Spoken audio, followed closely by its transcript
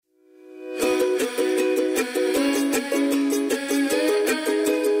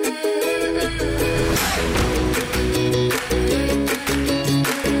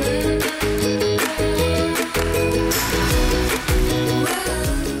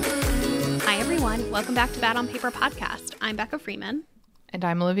everyone. Welcome back to Bad on Paper Podcast. I'm Becca Freeman. And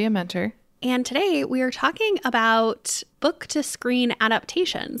I'm Olivia Mentor. And today we are talking about book-to-screen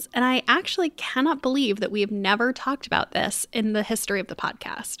adaptations. And I actually cannot believe that we have never talked about this in the history of the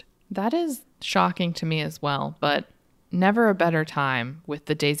podcast. That is shocking to me as well, but never a better time with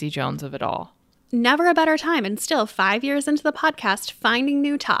the Daisy Jones of it all. Never a better time. And still 5 years into the podcast, finding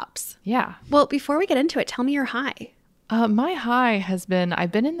new tops. Yeah. Well, before we get into it, tell me your high. My high has been,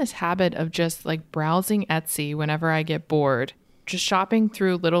 I've been in this habit of just like browsing Etsy whenever I get bored, just shopping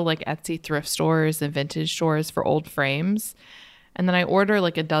through little like Etsy thrift stores and vintage stores for old frames. And then I order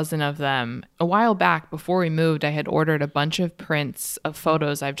like a dozen of them. A while back, before we moved, I had ordered a bunch of prints of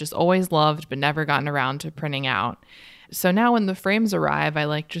photos I've just always loved but never gotten around to printing out. So now when the frames arrive, I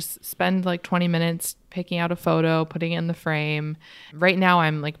like just spend like 20 minutes picking out a photo, putting it in the frame. Right now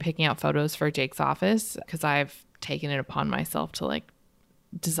I'm like picking out photos for Jake's office because I've taken it upon myself to like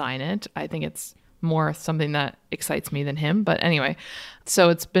design it. I think it's more something that excites me than him. But anyway, so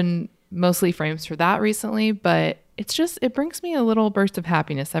it's been mostly frames for that recently, but it brings me a little burst of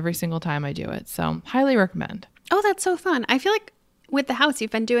happiness every single time I do it. So highly recommend. Oh, that's so fun. I feel like with the house,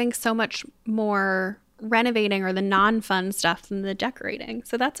 you've been doing so much more renovating or the non-fun stuff than the decorating.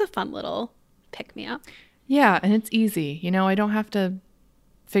 So that's a fun little pick-me-up. Yeah, and it's easy. You know, I don't have to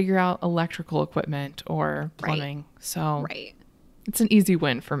figure out electrical equipment or plumbing. Right. So right. It's an easy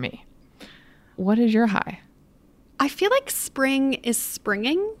win for me. What is your high? I feel like spring is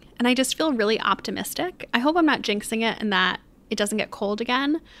springing, and I just feel really optimistic. I hope I'm not jinxing it and that it doesn't get cold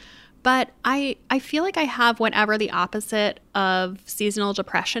again. But I feel like I have whatever the opposite of seasonal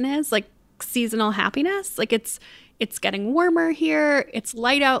depression is, like seasonal happiness. Like it's getting warmer here. It's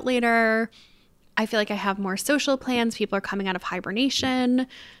light out later. I feel like I have more social plans. People are coming out of hibernation.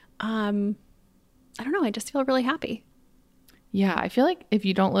 I don't know. I just feel really happy. Yeah, I feel like if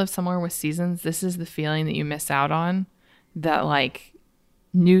you don't live somewhere with seasons, this is the feeling that you miss out on. That like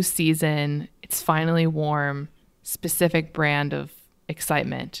new season, it's finally warm, specific brand of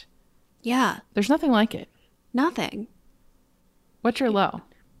excitement. Yeah. There's nothing like it. Nothing. What's your low?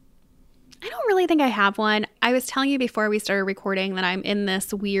 I don't really think I have one. I was telling you before we started recording that I'm in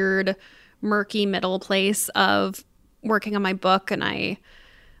this weird, murky middle place of working on my book, and I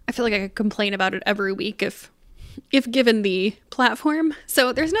feel like I could complain about it every week if given the platform.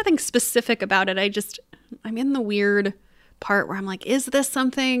 So there's nothing specific about it. I'm in the weird part where I'm like, is this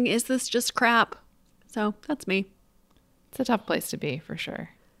something? Is this just crap? So that's me. It's a tough place to be for sure.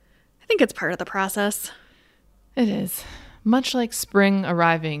 I think it's part of the process. It is. Much like spring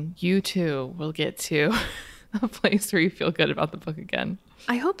arriving, you too will get to a place where you feel good about the book again.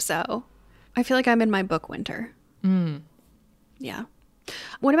 I hope so. I feel like I'm in my book winter. Yeah.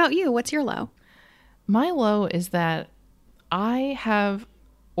 What about you? What's your low? My low is that I have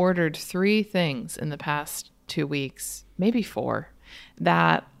ordered 3 things in the past 2 weeks, maybe 4,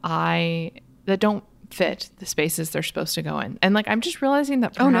 that don't fit the spaces they're supposed to go in. And like, I'm just realizing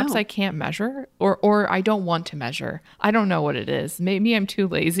that perhaps I can't measure or I don't want to measure. I don't know what it is. Maybe I'm too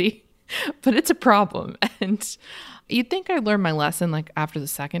lazy, but it's a problem. And you'd think I'd learn my lesson like after the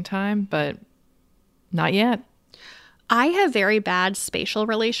second time, but not yet. I have very bad spatial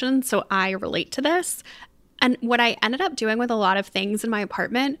relations, so I relate to this. And what I ended up doing with a lot of things in my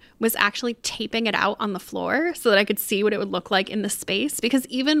apartment was actually taping it out on the floor so that I could see what it would look like in the space. Because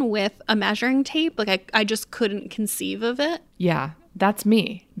even with a measuring tape, like I just couldn't conceive of it. Yeah, that's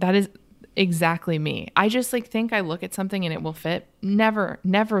me. That is exactly me. I just like think I look at something and it will fit. Never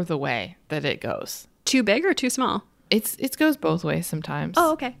the way that it goes. Too big or too small? It goes both ways sometimes.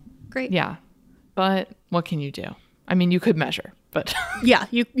 Oh, okay. Great. Yeah. But what can you do? I mean, you could measure, but yeah,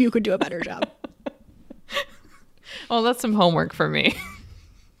 you could do a better job. Well, that's some homework for me.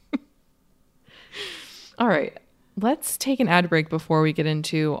 All right. Let's take an ad break before we get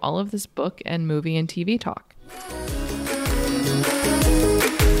into all of this book and movie and TV talk.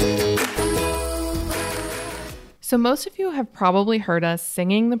 So most of you have probably heard us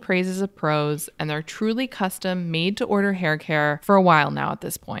singing the praises of Prose and their truly custom made-to-order hair care for a while now at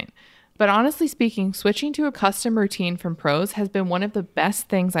this point. But honestly speaking, switching to a custom routine from Prose has been one of the best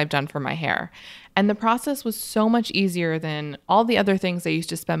things I've done for my hair. And the process was so much easier than all the other things I used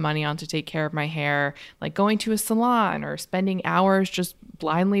to spend money on to take care of my hair, like going to a salon or spending hours just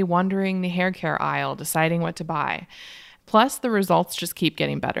blindly wandering the hair care aisle, deciding what to buy. Plus, the results just keep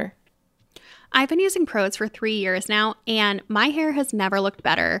getting better. I've been using Prose for 3 years now, and my hair has never looked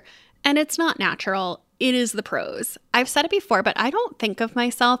better. And it's not natural. It is the Prose. I've said it before, but I don't think of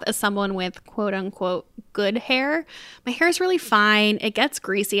myself as someone with quote unquote good hair. My hair is really fine. It gets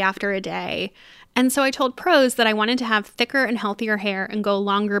greasy after a day. And so I told Prose that I wanted to have thicker and healthier hair and go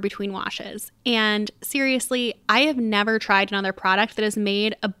longer between washes. And seriously, I have never tried another product that has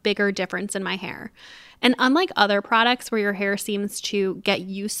made a bigger difference in my hair. And unlike other products where your hair seems to get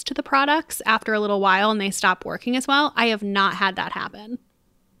used to the products after a little while and they stop working as well, I have not had that happen.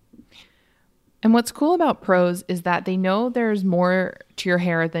 And what's cool about Prose is that they know there's more to your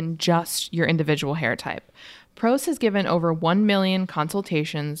hair than just your individual hair type. Prose has given over 1 million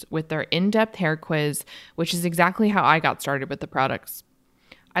consultations with their in-depth hair quiz, which is exactly how I got started with the products.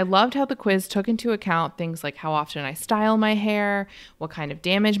 I loved how the quiz took into account things like how often I style my hair, what kind of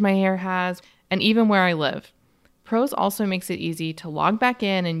damage my hair has, and even where I live. Prose also makes it easy to log back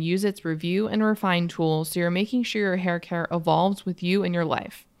in and use its review and refine tool so you're making sure your hair care evolves with you and your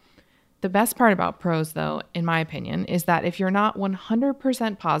life. The best part about Prose, though, in my opinion, is that if you're not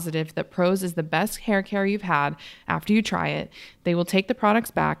 100% positive that Prose is the best hair care you've had after you try it, they will take the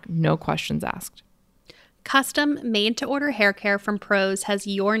products back, no questions asked. Custom made-to-order hair care from Prose has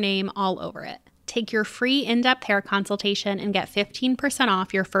your name all over it. Take your free in-depth hair consultation and get 15%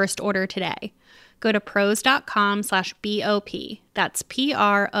 off your first order today. Go to prose.com/BOP. That's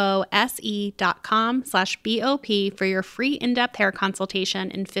PROSE.com/BOP for your free in-depth hair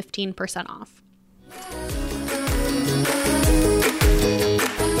consultation and 15% off.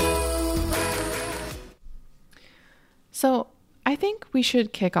 So I think we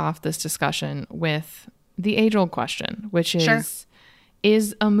should kick off this discussion with the age-old question, which is, Sure.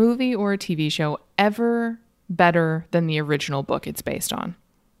 Is a movie or a TV show ever better than the original book it's based on?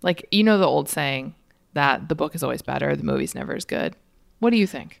 Like, you know the old saying that the book is always better, the movie's never as good. What do you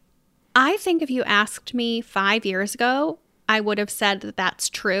think? I think if you asked me 5 years ago, I would have said that that's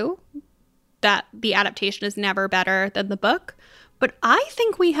true, that the adaptation is never better than the book. But I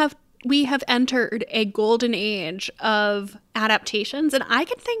think we have entered a golden age of adaptations, and I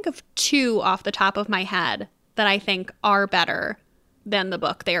can think of 2 off the top of my head that I think are better than the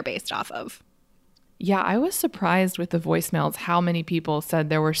book they are based off of. Yeah, I was surprised with the voicemails how many people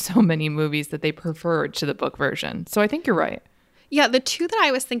said there were so many movies that they preferred to the book version. So I think you're right. Yeah, the 2 that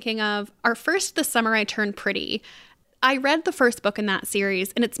I was thinking of are first The Summer I Turned Pretty. I read the first book in that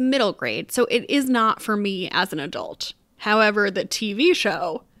series, and it's middle grade, so it is not for me as an adult. However, the TV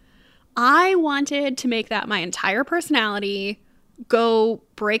show, I wanted to make that my entire personality, go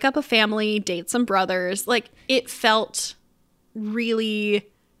break up a family, date some brothers. Like, it felt really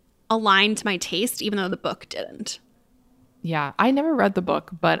aligned to my taste, even though the book didn't. Yeah, I never read the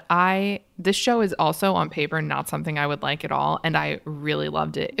book, but this show is also on paper not something I would like at all, and I really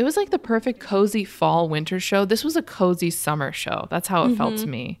loved it. It was like the perfect cozy fall winter show. This was a cozy summer show. That's how it felt to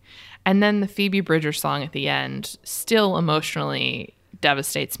me. And then the Phoebe Bridgers song at the end still emotionally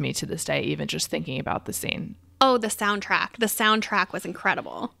devastates me to this day, even just thinking about the scene. Oh, the soundtrack. The soundtrack was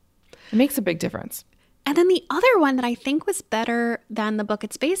incredible. It makes a big difference. And then the other one that I think was better than the book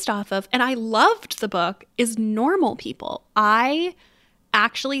it's based off of, and I loved the book, is Normal People. I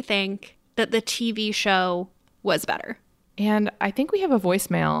actually think that the TV show was better. And I think we have a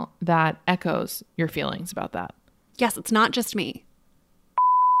voicemail that echoes your feelings about that. Yes, it's not just me.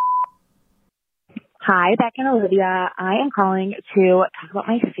 Hi, Beck and Olivia. I am calling to talk about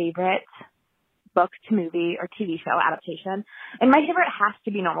my favorite book to movie or TV show adaptation. And my favorite has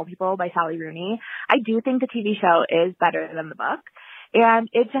to be Normal People by Sally Rooney. I do think the TV show is better than the book. And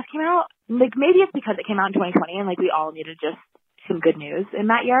it just came out, like, maybe it's because it came out in 2020 and, like, we all needed just some good news in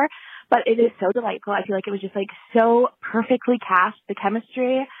that year. But it is so delightful. I feel like it was just, like, so perfectly cast. The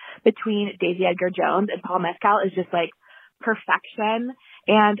chemistry between Daisy Edgar Jones and Paul Mescal is just, like, perfection.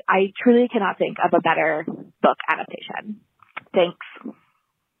 And I truly cannot think of a better book adaptation. Thanks.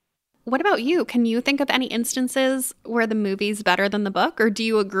 What about you? Can you think of any instances where the movie's better than the book, or do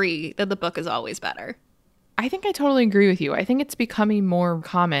you agree that the book is always better? I think I totally agree with you. I think it's becoming more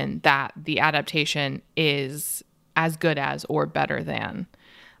common that the adaptation is as good as or better than.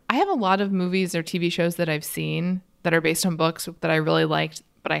 I have a lot of movies or TV shows that I've seen that are based on books that I really liked,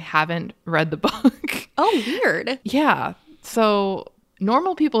 but I haven't read the book. Oh, weird. Yeah. So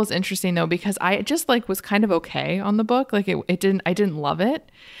Normal People is interesting though, because I just was kind of okay on the book. I didn't love it.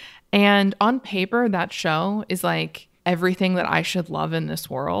 And on paper, that show is like everything that I should love in this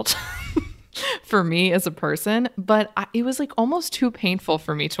world for me as a person. But it was like almost too painful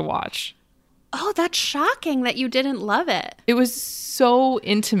for me to watch. Oh, that's shocking that you didn't love it. It was so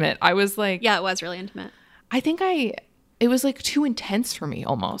intimate. I was like... Yeah, it was really intimate. I think it was like too intense for me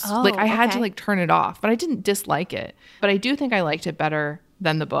almost. Oh, I had to okay. turn it off, but I didn't dislike it. But I do think I liked it better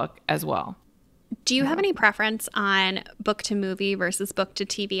than the book as well. Do you have any preference on book to movie versus book to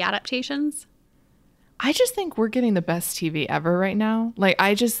TV adaptations? I just think we're getting the best TV ever right now.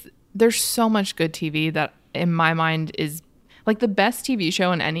 there's so much good TV that in my mind is like the best TV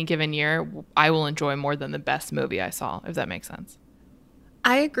show in any given year I will enjoy more than the best movie I saw, if that makes sense.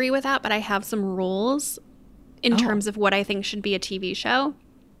 I agree with that, but I have some rules in terms of what I think should be a TV show.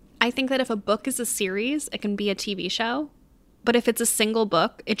 I think that if a book is a series, it can be a TV show. But if it's a single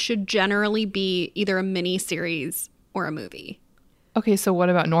book, it should generally be either a mini series or a movie. Okay, so what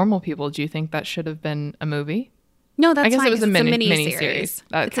about Normal People? Do you think that should have been a movie? No, that's I guess fine. it was a it's mini series.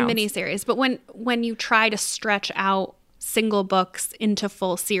 It's a mini series. But when you try to stretch out single books into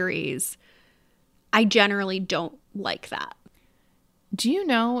full series, I generally don't like that. Do you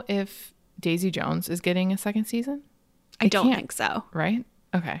know if Daisy Jones is getting a second season? I don't think so. Right?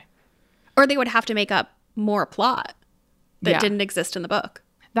 Okay. Or they would have to make up more plot that didn't exist in the book.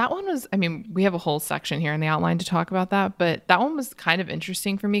 That one was, I mean, we have a whole section here in the outline to talk about that, but that one was kind of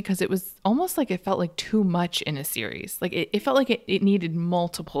interesting for me because it was almost like it felt like too much in a series. Like it felt like it needed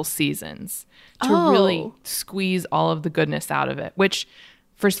multiple seasons to really squeeze all of the goodness out of it, which,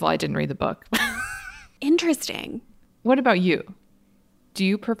 first of all, I didn't read the book. Interesting. What about you? Do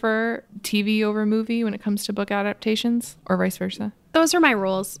you prefer TV over movie when it comes to book adaptations or vice versa? Those are my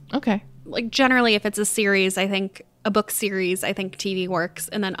rules. Okay. Like generally, if it's a series, I think a book series, I think TV works.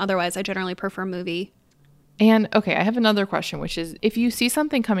 And then otherwise, I generally prefer movie. And okay, I have another question, which is if you see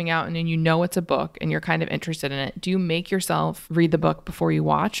something coming out and then you know it's a book and you're kind of interested in it, do you make yourself read the book before you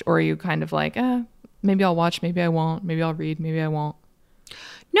watch? Or are you kind of like, maybe I'll watch, maybe I won't, maybe I'll read, maybe I won't?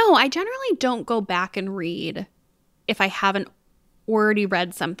 No, I generally don't go back and read if I haven't already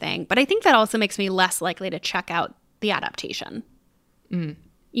read something. But I think that also makes me less likely to check out the adaptation.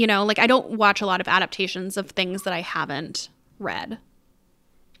 You know, like I don't watch a lot of adaptations of things that I haven't read.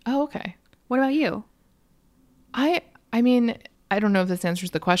 Oh, okay. What about you? I mean, I don't know if this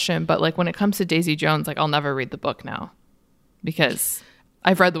answers the question, but like when it comes to Daisy Jones, like I'll never read the book now because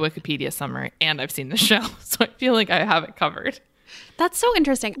I've read the Wikipedia summary and I've seen the show. So I feel like I have it covered. That's so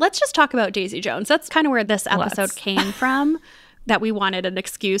interesting. Let's just talk about Daisy Jones. That's kind of where this episode came from. That we wanted an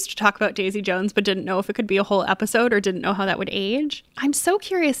excuse to talk about Daisy Jones, but didn't know if it could be a whole episode or didn't know how that would age. I'm so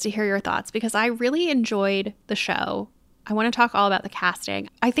curious to hear your thoughts because I really enjoyed the show. I want to talk all about the casting.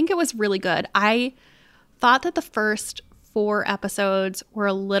 I think it was really good. I thought that the first 4 episodes were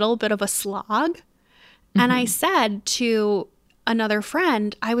a little bit of a slog. And I said to another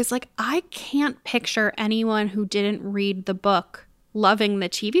friend, I was like, I can't picture anyone who didn't read the book loving the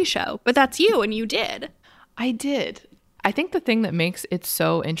TV show. But that's you, and you did. I did. I think the thing that makes it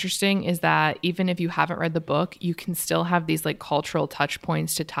so interesting is that even if you haven't read the book, you can still have these like cultural touch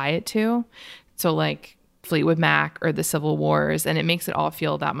points to tie it to. So like Fleetwood Mac or the Civil Wars, and it makes it all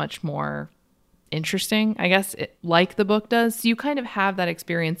feel that much more interesting, I guess, like the book does. So you kind of have that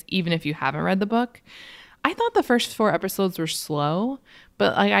experience even if you haven't read the book. I thought the first 4 episodes were slow,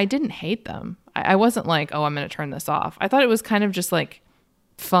 but like I didn't hate them. I wasn't like, oh, I'm going to turn this off. I thought it was kind of just like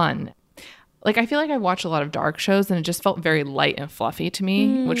fun. Like, I feel like I watch a lot of dark shows and it just felt very light and fluffy to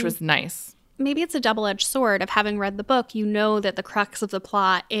me, which was nice. Maybe it's a double-edged sword of having read the book. You know that the crux of the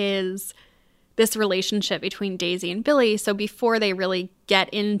plot is this relationship between Daisy and Billy. So before they really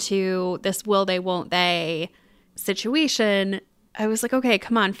get into this will they, won't they situation, I was like, okay,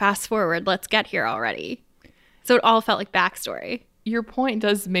 come on, fast forward. Let's get here already. So it all felt like backstory. Your point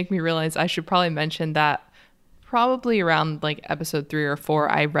does make me realize I should probably mention that probably around like episode 3 or 4,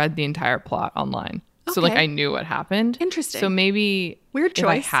 I read the entire plot online. Okay. So like I knew what happened. Interesting. So maybe weird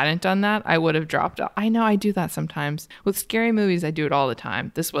choice. If I hadn't done that, I would have dropped out. I know I do that sometimes. With scary movies, I do it all the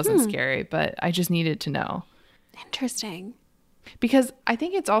time. This wasn't scary, but I just needed to know. Interesting. Because I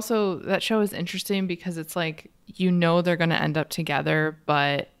think it's also, that show is interesting because it's like, you know they're going to end up together,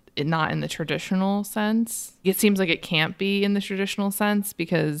 but not in the traditional sense. It seems like it can't be in the traditional sense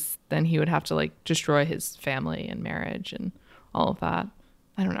because then he would have to like destroy his family and marriage and all of that.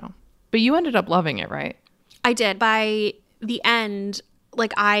 I don't know. But you ended up loving it, right? I did. By the end,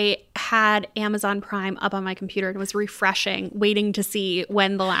 like I had Amazon Prime up on my computer and was refreshing, waiting to see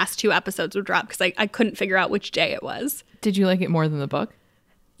when the last 2 episodes would drop because I couldn't figure out which day it was. Did you like it more than the book?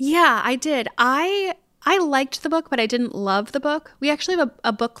 Yeah, I did. I liked the book, but I didn't love the book. We actually have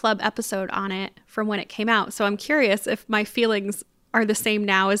a book club episode on it from when it came out. So I'm curious if my feelings are the same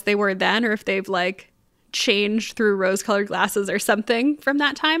now as they were then, or if they've like changed through rose-colored glasses or something from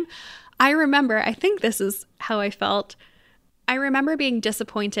that time. I think this is how I felt. I remember being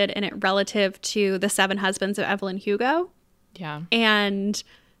disappointed in it relative to The 7 Husbands of Evelyn Hugo. Yeah. And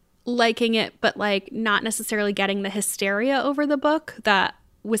liking it, but like not necessarily getting the hysteria over the book that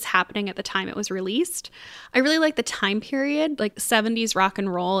was happening at the time it was released. I really like the time period. Like 70s rock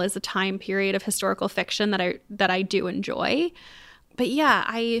and roll is a time period of historical fiction that I do enjoy. But yeah,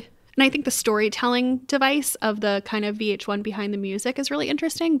 I And I think the storytelling device of the kind of VH1 behind the music is really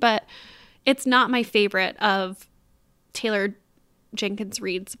interesting, but it's not my favorite of Taylor Jenkins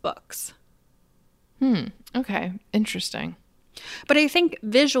Reid's books. Okay. Interesting. But I think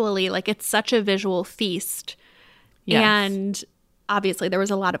visually, like, it's such a visual feast. Yes. And obviously there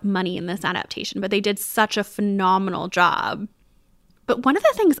was a lot of money in this adaptation, but they did such a phenomenal job. But one of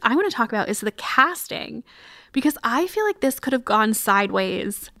the things I want to talk about is the casting, because I feel like this could have gone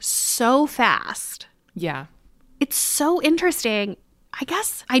sideways so fast. Yeah. It's so interesting. I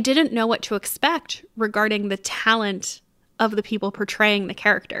guess I didn't know what to expect regarding the talent of the people portraying the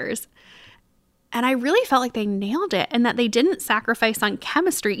characters. And I really felt like they nailed it, and that they didn't sacrifice on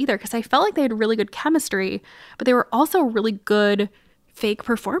chemistry either, because I felt like they had really good chemistry, but they were also really good fake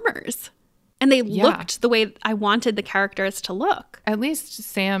performers. And they looked the way I wanted the characters to look. At least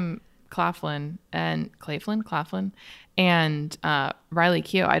Sam Claflin and Claflin and Riley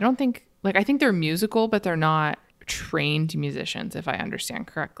Keough, I think they're musical, but they're not trained musicians, if I understand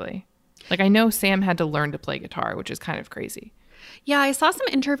correctly. Like, I know Sam had to learn to play guitar, which is kind of crazy. Yeah, I saw some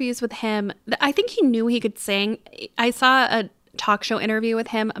interviews with him. I think he knew he could sing. I saw a talk show interview with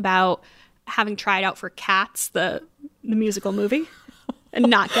him about having tried out for Cats, the musical movie, and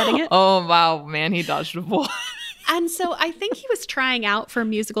not getting it. Oh, wow, man, he dodged a bullet. And so I think he was trying out for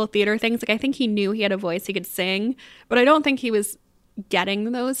musical theater things. Like, I think he knew he had a voice he could sing, but I don't think he was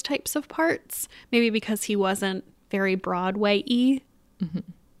getting those types of parts. Maybe because he wasn't very Broadway-y. Mm-hmm.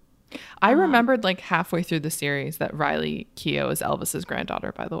 I remembered like halfway through the series that Riley Keough is Elvis's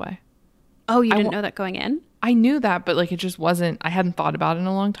granddaughter, by the way. Oh, you didn't know that going in? I knew that, but like it just wasn't, I hadn't thought about it in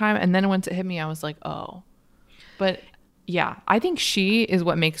a long time. And then once it hit me, I was like, oh. But yeah, I think she is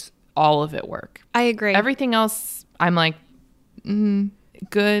what makes all of it work. I agree. Everything else, I'm like,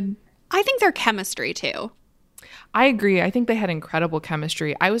 good. I think their chemistry too. I agree. I think they had incredible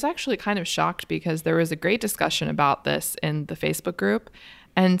chemistry. I was actually kind of shocked because there was a great discussion about this in the Facebook group.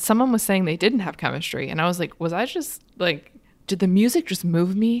 And someone was saying they didn't have chemistry. And I was like, was I just like, did the music just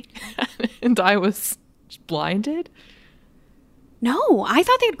move me? And I was blinded? No, I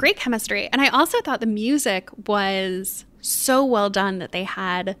thought they had great chemistry. And I also thought the music was so well done that they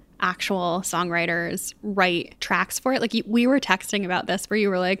had actual songwriters write tracks for it. Like, we were texting about this where you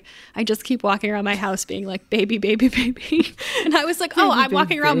were like, I just keep walking around my house being like, baby, baby, baby. And I was like, oh, I'm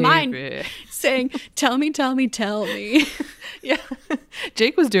walking around mine saying, tell me, tell me, tell me. Yeah.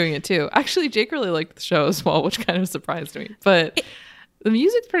 Jake was doing it too. Actually, Jake really liked the show as well, which kind of surprised me. But the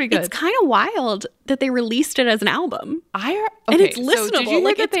music's pretty good. It's kind of wild that they released it as an album. And it's listenable. So did you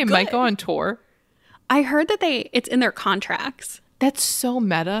hear that they might go on tour? I heard that it's in their contracts. That's so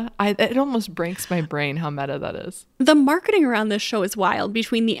meta. It almost breaks my brain how meta that is. The marketing around this show is wild,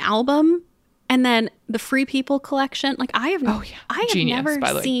 between the album and then the Free People collection. Like, I have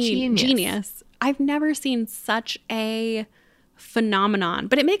never seen Genius. I've never seen such a phenomenon.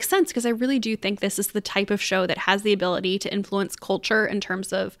 But it makes sense, because I really do think this is the type of show that has the ability to influence culture in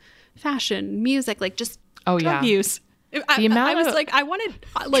terms of fashion, music, like just drug use. I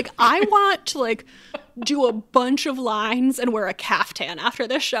want to like do a bunch of lines and wear a caftan after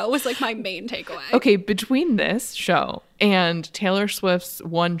this show was like my main takeaway. Okay, between this show and Taylor Swift's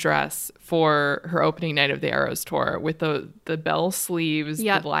one dress for her opening night of the Eras tour with the bell sleeves,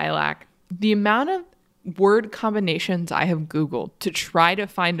 the lilac, the amount of word combinations I have Googled to try to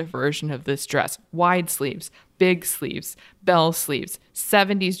find a version of this dress: wide sleeves, big sleeves, bell sleeves,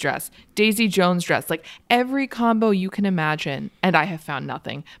 70s dress, Daisy Jones dress, like every combo you can imagine. And I have found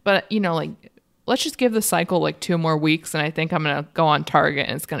nothing. But, like, let's just give the cycle like 2 more weeks, and I think I'm going to go on Target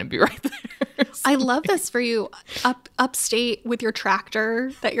and it's going to be right there. So, I love this for you upstate with your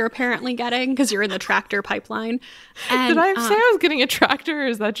tractor that you're apparently getting, because you're in the tractor pipeline. And, did I say I was getting a tractor, or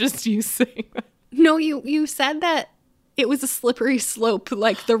is that just you saying that? No, you said that it was a slippery slope,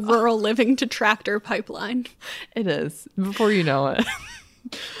 like the rural living to tractor pipeline. It is, before you know it.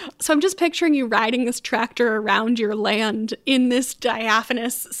 So I'm just picturing you riding this tractor around your land in this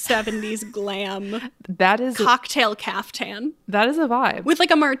diaphanous 70s glam. That is cocktail caftan. That is a vibe. With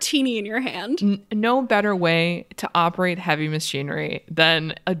like a martini in your hand. No better way to operate heavy machinery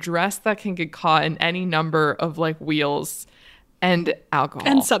than a dress that can get caught in any number of like wheels and alcohol.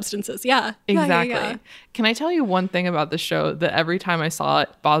 And substances, yeah. Exactly. Yeah. Can I tell you one thing about the show that every time I saw it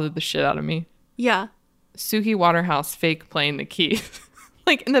bothered the shit out of me? Yeah. Suki Waterhouse fake playing the keys.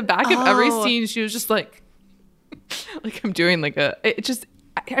 Like in the back of every scene, she was just like I'm doing like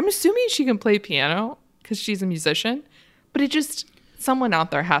I'm assuming she can play piano because she's a musician, but someone out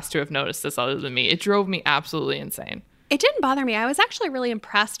there has to have noticed this other than me. It drove me absolutely insane. It didn't bother me. I was actually really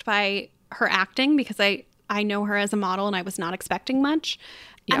impressed by her acting, because I I know her as a model and I was not expecting much.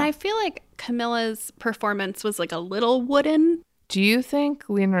 Yeah. And I feel like Camilla's performance was like a little wooden. Do you think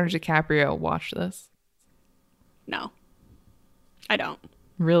Leonardo DiCaprio watched this? No, I don't.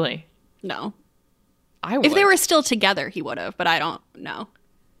 Really? No. I would. If they were still together, he would have, but I don't know.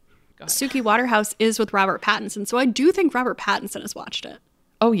 Suki Waterhouse is with Robert Pattinson, so I do think Robert Pattinson has watched it.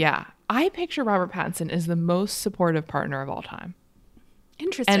 Oh, yeah. I picture Robert Pattinson as the most supportive partner of all time.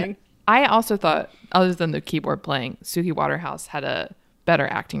 Interesting. And I also thought, other than the keyboard playing, Suki Waterhouse had a better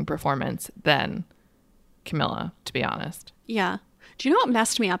acting performance than Camilla, to be honest. Yeah. Do you know what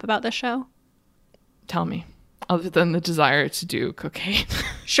messed me up about this show? Tell me. Other than the desire to do cocaine.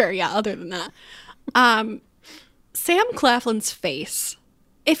 Sure, yeah, other than that. Sam Claflin's face.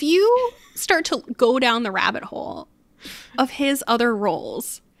 If you start to go down the rabbit hole of his other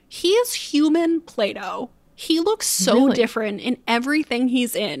roles, he is human Play-Doh. He looks so Really? different in everything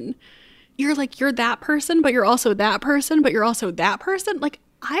he's in. You're like, you're that person, but you're also that person, but you're also that person. Like,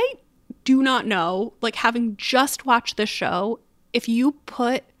 I do not know, like, having just watched this show, if you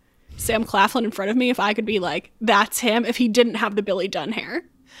put Sam Claflin in front of me, if I could be like, that's him, if he didn't have the Billy Dunn hair.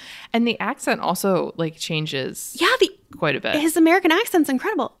 And the accent also, like, changes quite a bit. His American accent's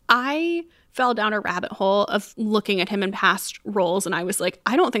incredible. I fell down a rabbit hole of looking at him in past roles, and I was like,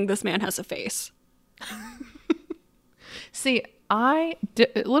 I don't think this man has a face. See, a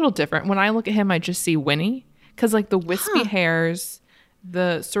little different. When I look at him, I just see Winnie. Because, like, the wispy hairs,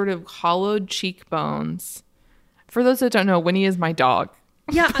 the sort of hollowed cheekbones. For those that don't know, Winnie is my dog.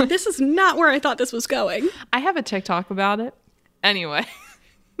 Yeah, this is not where I thought this was going. I have a TikTok about it. Anyway.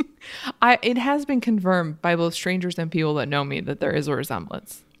 It has been confirmed by both strangers and people that know me that there is a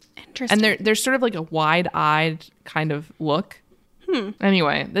resemblance. Interesting. And there's sort of like a wide-eyed kind of look.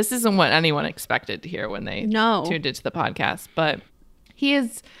 Anyway, this isn't what anyone expected to hear when they tuned into the podcast. But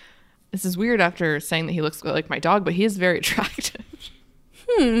this is weird after saying that he looks like my dog, but he is very attractive.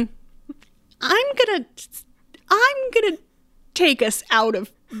 I'm gonna take us out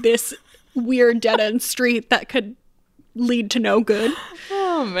of this weird dead-end street that could lead to no good.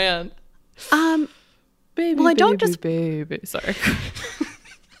 Oh, man. Baby, well, I don't baby. Sorry.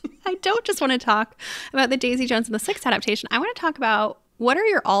 I don't just want to talk about the Daisy Jones and the Six adaptation. I want to talk about what are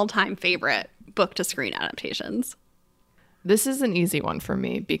your all-time favorite book-to-screen adaptations? This is an easy one for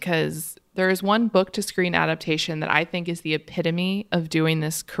me because there is one book-to-screen adaptation that I think is the epitome of doing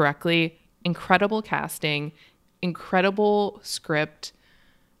this correctly. Incredible casting, incredible script,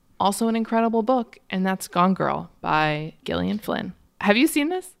 also an incredible book, and that's Gone Girl by Gillian Flynn. Have you seen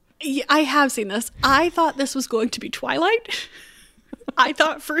this? Yeah, I have seen this. I thought this was going to be Twilight. I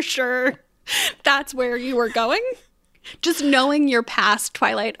thought for sure that's where you were going. Just knowing your past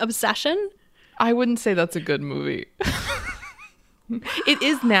Twilight obsession. I wouldn't say that's a good movie. It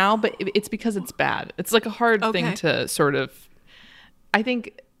is now, but it's because it's bad. It's like a hard thing to sort of... I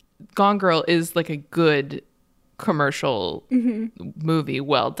think Gone Girl is like a good commercial movie,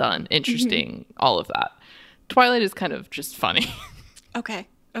 well done, interesting, all of that. Twilight is kind of just funny. Okay.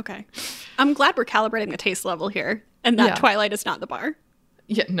 I'm glad we're calibrating the taste level here and that Twilight is not the bar.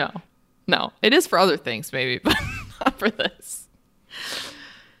 Yeah, no. It is for other things maybe, but not for this.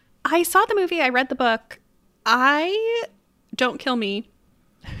 I saw the movie. I read the book. Don't kill me.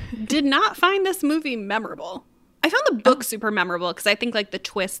 Did not find this movie memorable. I found the book super memorable because I think like the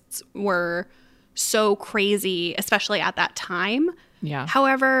twists were so crazy, especially at that time. Yeah.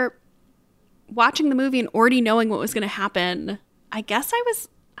 However, watching the movie and already knowing what was going to happen, I guess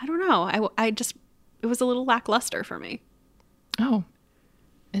I don't know. It was a little lackluster for me. Oh,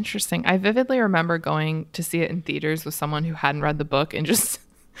 interesting. I vividly remember going to see it in theaters with someone who hadn't read the book and just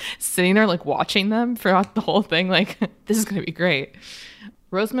sitting there like watching them throughout the whole thing. Like, this is going to be great.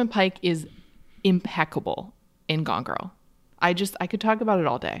 Rosamund Pike is impeccable in Gone Girl. I could talk about it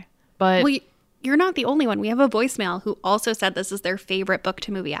all day. But well, you're not the only one. We have a voicemail who also said this is their favorite book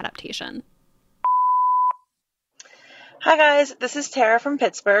to movie adaptation. Hi guys, this is Tara from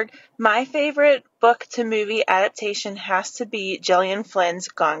Pittsburgh. My favorite book to movie adaptation has to be Gillian Flynn's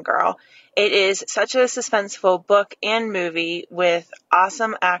Gone Girl. It is such a suspenseful book and movie with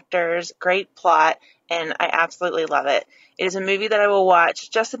awesome actors, great plot, and I absolutely love it. It is a movie that I will watch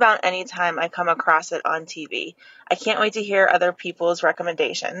just about any time I come across it on TV. I can't wait to hear other people's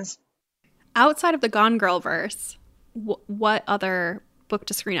recommendations. Outside of the Gone Girl verse, what other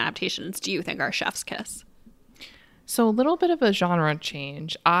book-to-screen adaptations do you think are chef's kiss? So a little bit of a genre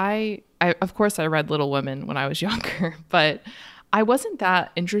change. I of course I read Little Women when I was younger, but I wasn't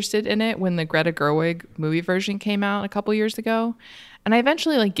that interested in it when the Greta Gerwig movie version came out a couple years ago. And I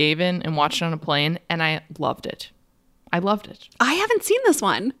eventually gave in and watched it on a plane, and I loved it. I loved it. I haven't seen this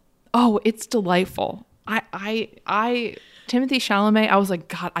one. Oh, it's delightful. Timothy Chalamet, I was like,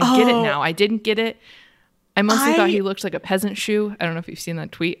 God, I get it now. I didn't get it. I mostly thought he looked like a peasant shoe. I don't know if you've seen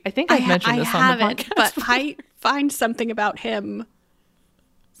that tweet. I think I've mentioned this on the podcast. But I find something about him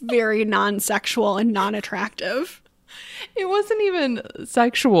very non-sexual and non-attractive. It wasn't even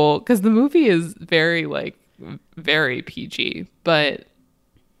sexual because the movie is very PG, but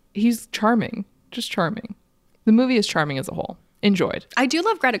he's charming, just charming. The movie is charming as a whole. Enjoyed. I do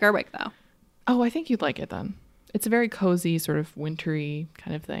love Greta Gerwig though. Oh, I think you'd like it then. It's a very cozy, sort of wintry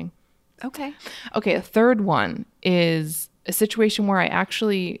kind of thing. Okay. Okay, a third one is a situation where I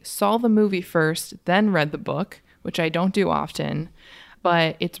actually saw the movie first, then read the book, which I don't do often,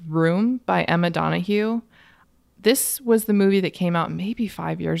 but it's Room by Emma Donoghue. This was the movie that came out maybe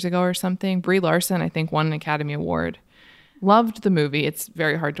 5 years ago or something. Brie Larson, I think, won an Academy Award. Loved the movie. It's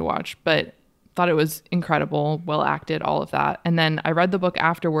very hard to watch, but thought it was incredible, well acted, all of that. And then I read the book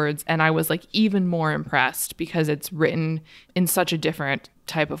afterwards and I was like even more impressed because it's written in such a different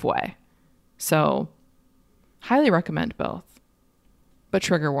type of way. So highly recommend both. But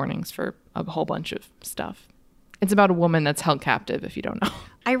trigger warnings for a whole bunch of stuff. It's about a woman that's held captive, if you don't know.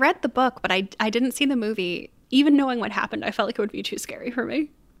 I read the book, but I didn't see the movie. Even knowing what happened, I felt like it would be too scary for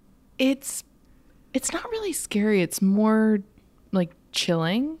me. It's not really scary. It's more like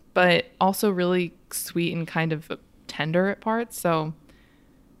chilling, but also really sweet and kind of tender at parts. So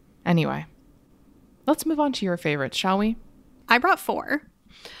anyway, let's move on to your favorites, shall we? I brought 4.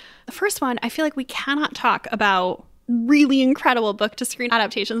 The first one, I feel like we cannot talk about really incredible book to screen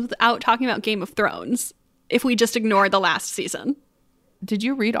adaptations without talking about Game of Thrones if we just ignore the last season. Did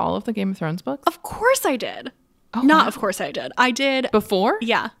you read all of the Game of Thrones books? Of course I did. Oh, Not wow. of course I did. I did. Before?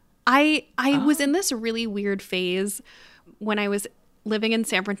 Yeah. I was in this really weird phase when I was living in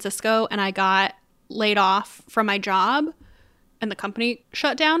San Francisco and I got laid off from my job and the company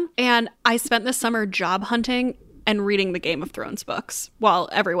shut down. And I spent the summer job hunting and reading the Game of Thrones books while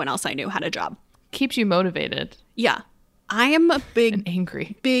everyone else I knew had a job. Keeps you motivated. Yeah. I am a And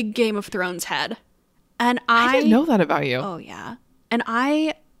angry. big Game of Thrones head. And I didn't know that about you. Oh, yeah. And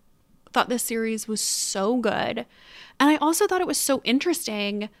I thought this series was so good. And I also thought it was so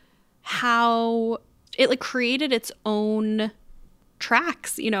interesting how it like created its own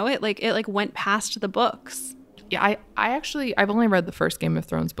tracks, you know, it went past the books. Yeah, I've only read the first Game of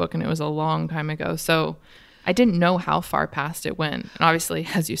Thrones book and it was a long time ago. So I didn't know how far past it went. And obviously,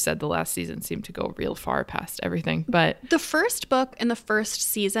 as you said, the last season seemed to go real far past everything. But the first book and the first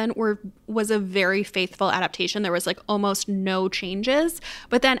season was a very faithful adaptation. There was like almost no changes.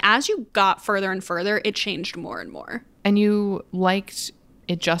 But then as you got further and further, it changed more and more. And you liked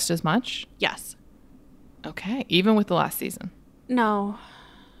it just as much? Yes. Okay. Even with the last season? No.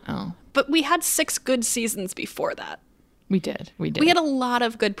 Oh. But we had 6 good seasons before that. We did. We had a lot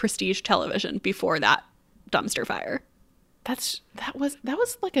of good prestige television before that dumpster fire. That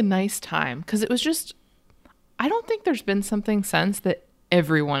was like a nice time because it was just, I don't think there's been something since that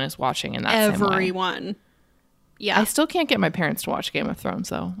everyone is watching in that same way. Everyone. Yeah. I still can't get my parents to watch Game of Thrones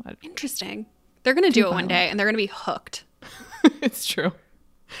though. Interesting. They're going to do it one day and they're going to be hooked. It's true.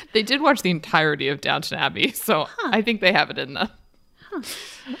 They did watch the entirety of Downton Abbey, so I think they have it in them.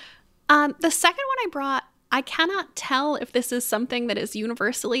 The second one I brought, I cannot tell if this is something that is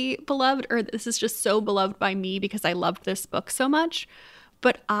universally beloved or this is just so beloved by me because I loved this book so much,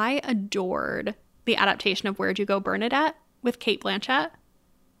 but I adored the adaptation of Where'd You Go, Bernadette with Cate Blanchett.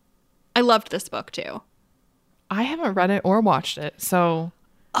 I loved this book too. I haven't read it or watched it, so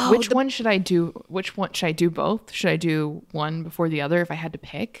which one should I do? Which one should I do both? Should I do one before the other if I had to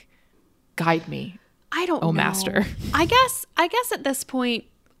pick? Guide me. I don't know. Oh, master. I guess at this point,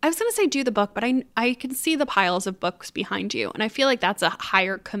 I was going to say do the book, but I can see the piles of books behind you. And I feel like that's a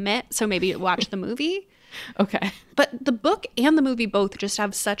higher commit. So maybe watch the movie. Okay. But the book and the movie both just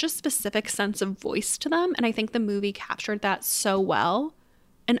have such a specific sense of voice to them. And I think the movie captured that so well.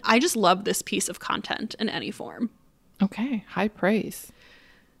 And I just love this piece of content in any form. Okay. High praise.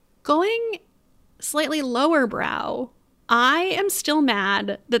 Going slightly lower brow, I am still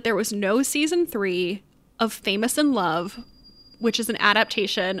mad that there was no season 3 of Famous in Love, which is an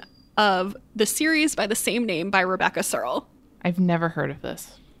adaptation of the series by the same name by Rebecca Searle. I've never heard of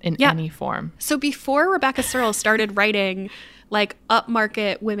this in any form. So before Rebecca Searle started writing like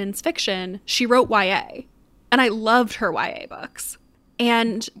upmarket women's fiction, she wrote YA. And I loved her YA books.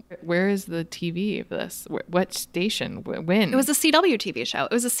 And where is the TV of this? What station? When? It was a CW TV show.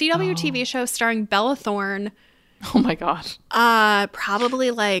 It was a CW TV show starring Bella Thorne. Oh my God.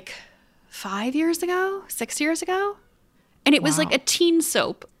 Probably like 5 years ago, 6 years ago. And it was like a teen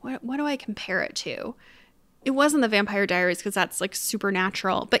soap. What do I compare it to? It wasn't the Vampire Diaries because that's like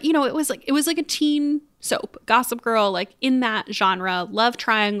supernatural, but you know, it was like a teen soap, Gossip Girl, like in that genre, love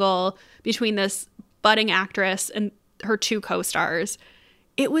triangle between this budding actress and her two co-stars.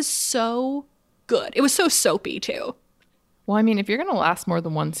 It was so good. It was so soapy too. Well, I mean, if you're going to last more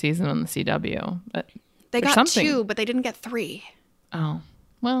than one season on the CW, They there's got something. 2, but they didn't get 3. Oh,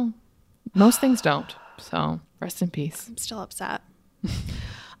 well, most things don't. So rest in peace. I'm still upset.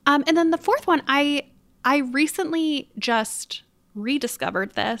 And then the fourth one, I recently just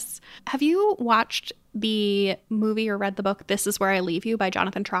rediscovered this. Have you watched the movie or read the book This Is Where I Leave You by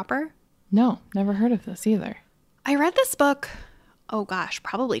Jonathan Tropper? No, never heard of this either. I read this book, oh gosh,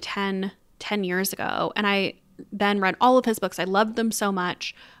 probably 10 years ago. And I then read all of his books. I loved them so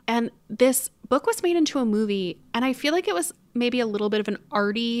much. And this book was made into a movie. And I feel like it was maybe a little bit of an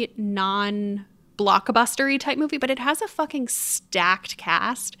arty, non-blockbustery type movie, but it has a fucking stacked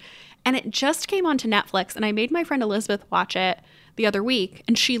cast. And it just came onto Netflix. And I made my friend Elizabeth watch it the other week.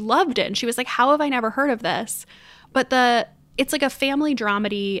 And she loved it. And she was like, how have I never heard of this? But it's like a family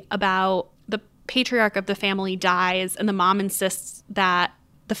dramedy about the patriarch of the family dies. And the mom insists that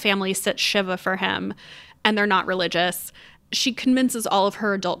the family sit Shiva for him. And they're not religious. She convinces all of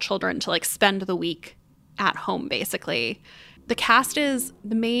her adult children to like spend the week at home, basically. The cast is,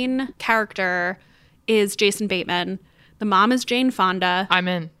 the main character is Jason Bateman. The mom is Jane Fonda. I'm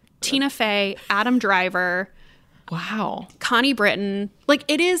in. Tina Fey, Adam Driver. Wow. Connie Britton. Like,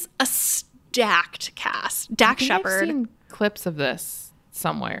 it is a stacked cast. Dax Shepard. I've seen clips of this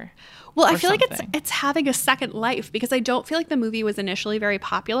somewhere. Well, I or feel like something. it's having a second life because I don't feel like the movie was initially very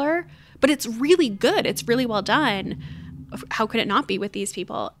popular, but it's really good. It's really well done. How could it not be with these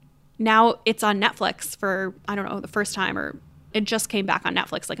people? Now it's on Netflix for, I don't know, the first time, or it just came back on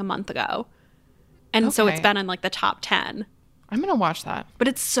Netflix like a month ago. And so it's Okay. been in like the top 10. I'm going to watch that. But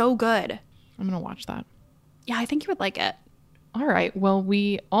it's so good. I'm going to watch that. Yeah, I think you would like it. All right. Well,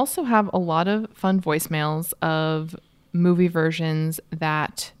 we also have a lot of fun voicemails of movie versions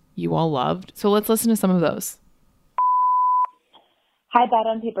that you all loved. So let's listen to some of those. Hi, Bad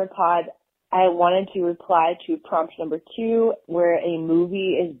on Paper Pod. I wanted to reply to prompt number 2, where a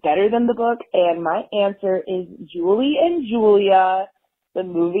movie is better than the book, and my answer is Julie and Julia. The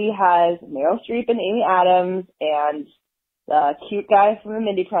movie has Meryl Streep and Amy Adams and the cute guy from the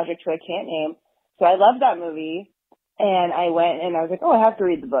Mindy Project, who I can't name. So I loved that movie, and I went and I was like, oh, I have to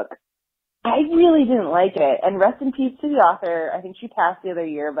read the book. I really didn't like it, and rest in peace to the author. I think she passed the other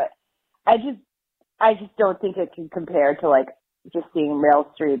year, but I just don't think it can compare to like just seeing Meryl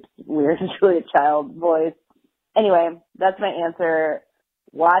Streep's weird Julia Child voice. Anyway, that's my answer.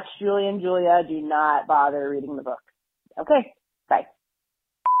 Watch Julie and Julia. Do not bother reading the book. Okay, bye.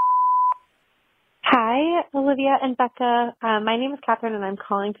 Hi, Olivia and Becca. My name is Catherine, and I'm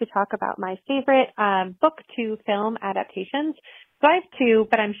calling to talk about my favorite book to film adaptations. So I have 2,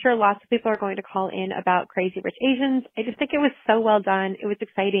 but I'm sure lots of people are going to call in about Crazy Rich Asians. I just think it was so well done. It was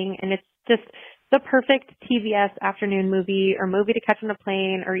exciting, and it's just the perfect TBS afternoon movie or movie to catch on a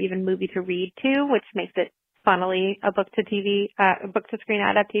plane or even movie to read to, which makes it funnily a book to screen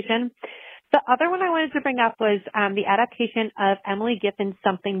adaptation. The other one I wanted to bring up was the adaptation of Emily Giffen's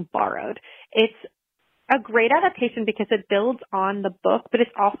Something Borrowed. It's a great adaptation because it builds on the book, but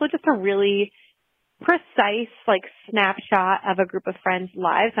it's also just a really precise like snapshot of a group of friends'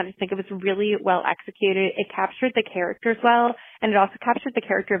 lives. I just think it was really well executed. It captured the characters well, and it also captured the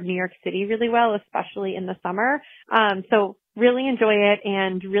character of New York City really well, especially in the summer. So really enjoy it,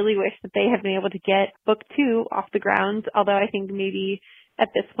 and really wish that they had been able to get book 2 off the ground. Although I think maybe at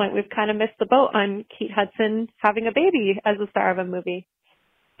this point we've kind of missed the boat on Kate Hudson having a baby as the star of a movie.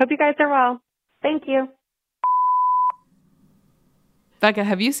 Hope you guys are well. Thank you. Becca,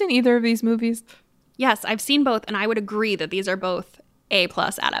 have you seen either of these movies? Yes, I've seen both, and I would agree that these are both A+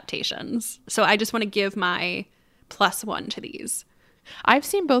 adaptations. So I just want to give my +1 to these. I've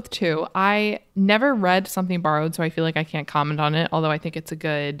seen both too. I never read Something Borrowed, so I feel like I can't comment on it, although I think it's a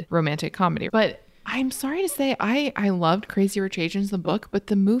good romantic comedy. But I'm sorry to say, I loved Crazy Rich Asians, the book, but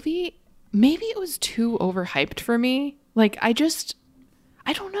the movie, maybe it was too overhyped for me. Like, I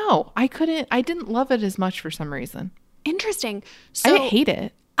don't know. I didn't love it as much for some reason. Interesting. I So didn't hate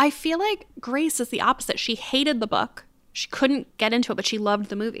it. I feel like Grace is the opposite. She hated the book. She couldn't get into it, but she loved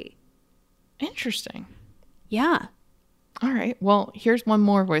the movie. Interesting. Yeah. All right. Well, here's one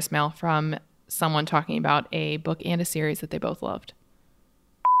more voicemail from someone talking about a book and a series that they both loved.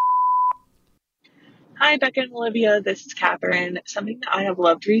 Hi, Becca and Olivia. This is Catherine. Something that I have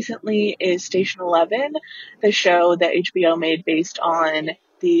loved recently is Station 11, the show that HBO made based on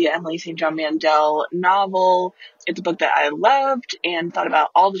the Emily St. John Mandel novel. It's a book that I loved and thought about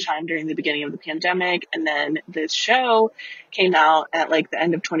all the time during the beginning of the pandemic. And then this show came out at like the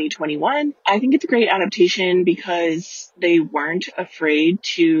end of 2021. I think it's a great adaptation because they weren't afraid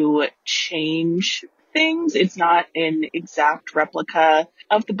to change things. It's not an exact replica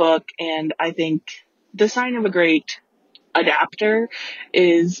of the book. And I think the sign of a great adapter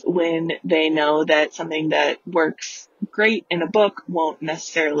is when they know that something that works great in a book won't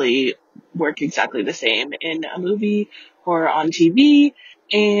necessarily work exactly the same in a movie or on TV.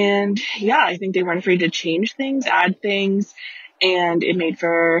 And yeah, I think they weren't afraid to change things, add things, and it made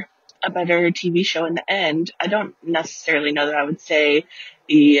for a better TV show in the end. I don't necessarily know that I would say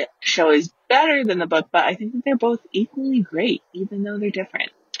the show is better than the book, but I think that they're both equally great, even though they're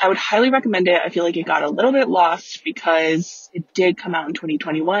different. I would highly recommend it. I feel like it got a little bit lost because it did come out in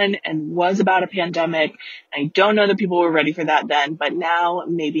 2021 and was about a pandemic. I don't know that people were ready for that then, but now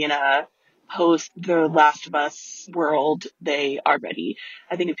maybe in a post The Last of Us world, they are ready.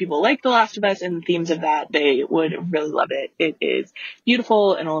 I think if people like The Last of Us and the themes of that, they would really love it. It is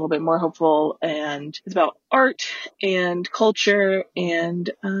beautiful and a little bit more hopeful, and it's about art and culture and,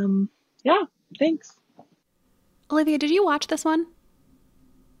 yeah, thanks. Olivia, did you watch this one?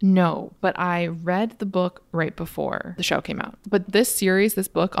 No, but I read the book right before the show came out. But this series, this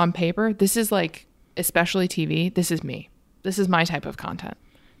book on paper, this is like, especially TV, this is me. This is my type of content.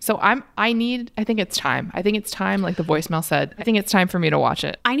 So I think it's time. I think it's time, like the voicemail said, I think it's time for me to watch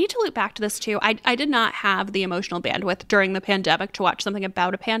it. I need to loop back to this too. I did not have the emotional bandwidth during the pandemic to watch something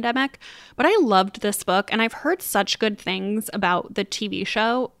about a pandemic, but I loved this book and I've heard such good things about the TV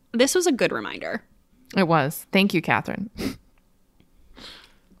show. This was a good reminder. It was. Thank you, Catherine.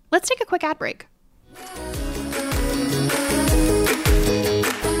 Let's take a quick ad break.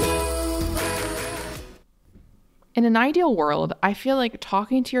 In an ideal world, I feel like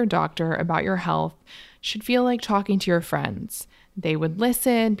talking to your doctor about your health should feel like talking to your friends. They would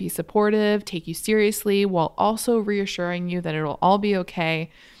listen, be supportive, take you seriously, while also reassuring you that it'll all be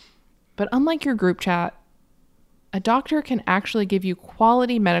okay. But unlike your group chat, a doctor can actually give you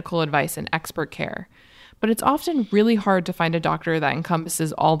quality medical advice and expert care. But it's often really hard to find a doctor that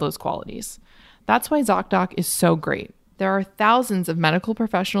encompasses all those qualities. That's why ZocDoc is so great. There are thousands of medical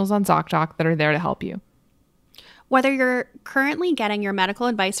professionals on ZocDoc that are there to help you. Whether you're currently getting your medical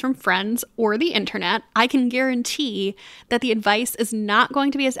advice from friends or the internet, I can guarantee that the advice is not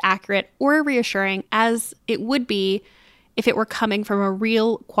going to be as accurate or reassuring as it would be if it were coming from a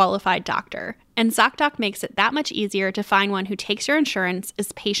real qualified doctor. And ZocDoc makes it that much easier to find one who takes your insurance,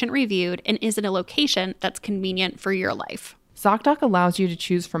 is patient reviewed, and is in a location that's convenient for your life. ZocDoc allows you to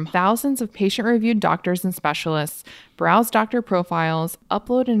choose from thousands of patient-reviewed doctors and specialists, browse doctor profiles,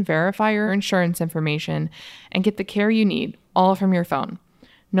 upload and verify your insurance information, and get the care you need, all from your phone.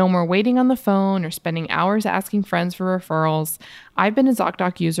 No more waiting on the phone or spending hours asking friends for referrals. I've been a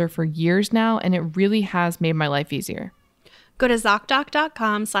ZocDoc user for years now, and it really has made my life easier. Go to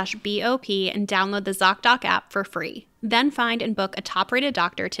ZocDoc.com/BOP and download the ZocDoc app for free. Then find and book a top-rated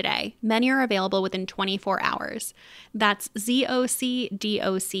doctor today. Many are available within 24 hours. That's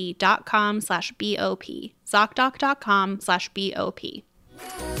ZocDoc.com/BOP. ZocDoc.com/BOP.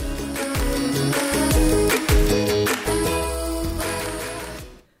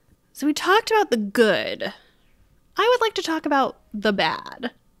 So we talked about the good. I would like to talk about the bad.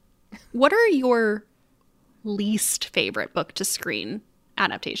 What are your least favorite book to screen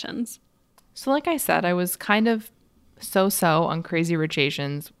adaptations? So like I said, I was kind of so-so on Crazy Rich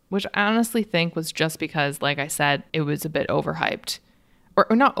Asians, which I honestly think was just because, like I said, it was a bit overhyped. Or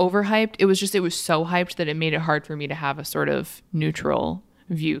not overhyped, it was so hyped that it made it hard for me to have a sort of neutral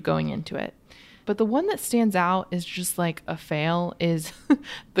view going into it. But the one that stands out is just like a fail is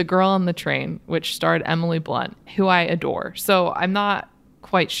The Girl on the Train, which starred Emily Blunt, who I adore. So I'm not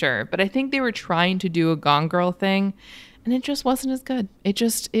quite sure, but I think they were trying to do a Gone Girl thing, and it just wasn't as good. It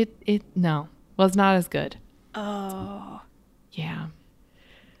was not as good. Oh. Yeah.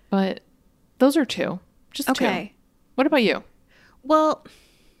 But those are two. Just okay. Two. What about you? Well,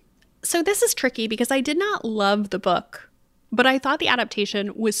 so this is tricky because I did not love the book, but I thought the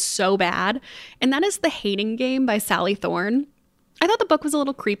adaptation was so bad, and that is The Hating Game by Sally Thorne. I thought the book was a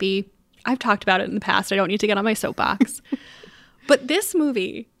little creepy. I've talked about it in the past. I don't need to get on my soapbox. But this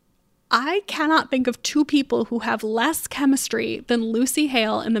movie, I cannot think of two people who have less chemistry than Lucy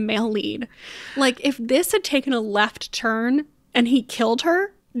Hale and the male lead. Like, if this had taken a left turn and he killed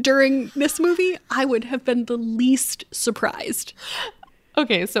her during this movie, I would have been the least surprised.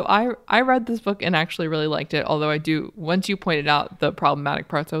 Okay, so I read this book and actually really liked it, although once you pointed out the problematic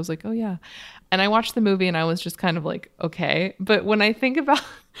parts, I was like, oh yeah. And I watched the movie and I was just kind of like, okay. But when I think about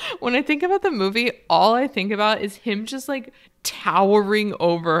the movie, all I think about is him just like towering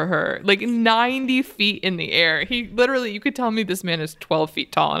over her, like 90 feet in the air. He literally, you could tell me this man is 12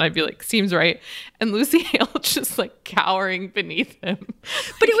 feet tall and I'd be like, seems right. And Lucy Hale just like cowering beneath him.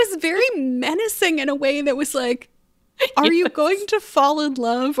 But it was very menacing in a way that was like, are you going to fall in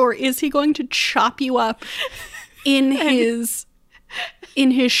love, or is he going to chop you up in his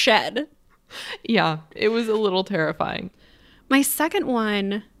shed? Yeah, it was a little terrifying. My second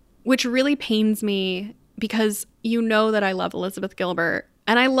one, which really pains me because you know that I love Elizabeth Gilbert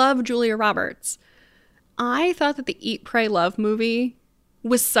and I love Julia Roberts. I thought that the Eat, Pray, Love movie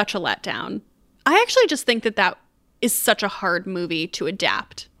was such a letdown. I actually just think that is such a hard movie to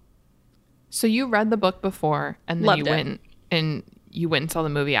adapt. So you read the book before and then Loved you went and saw the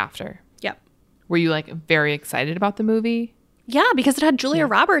movie after. Yep. Were you like very excited about the movie? Yeah, because it had Julia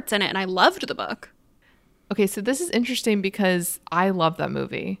Roberts in it and I loved the book. Okay, so this is interesting because I love that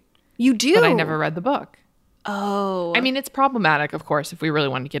movie. You do? But I never read the book. Oh. I mean, it's problematic, of course, if we really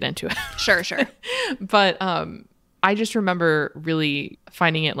want to get into it. Sure. But I just remember really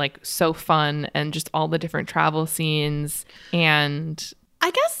finding it like so fun and just all the different travel scenes. And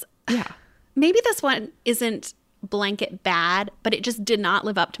I guess maybe this one isn't blanket bad, but it just did not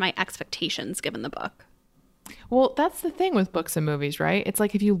live up to my expectations given the book. Well, that's the thing with books and movies, right? It's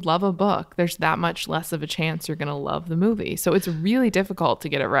like if you love a book, there's that much less of a chance you're going to love the movie. So it's really difficult to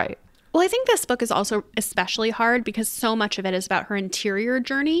get it right. Well, I think this book is also especially hard because so much of it is about her interior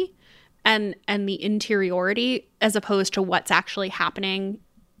journey and the interiority as opposed to what's actually happening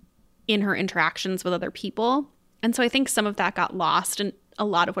in her interactions with other people. And so I think some of that got lost, and a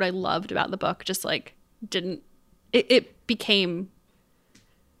lot of what I loved about the book just like it became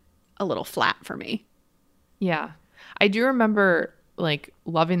a little flat for me. Yeah. I do remember like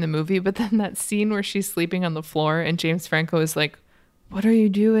loving the movie, but then that scene where she's sleeping on the floor and James Franco is like, "What are you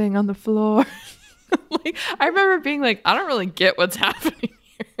doing on the floor?" Like, I remember being like, I don't really get what's happening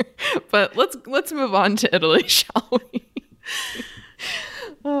here. But let's move on to Italy, shall we?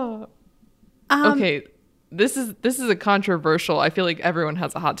 Oh. Okay. This is a controversial. I feel like everyone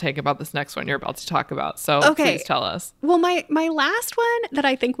has a hot take about this next one you're about to talk about. So please tell us. Well, my last one that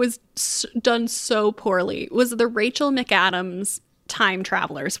I think was done so poorly was the Rachel McAdams Time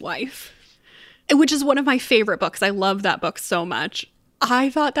Traveler's Wife, which is one of my favorite books. I love that book so much. I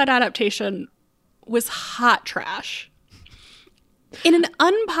thought that adaptation was hot trash. In an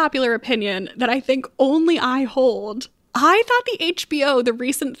unpopular opinion that I think only I hold, I thought the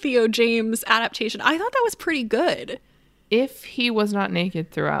recent Theo James adaptation, I thought that was pretty good. If he was not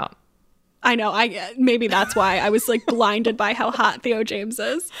naked throughout. I know. Maybe that's why I was like blinded by how hot Theo James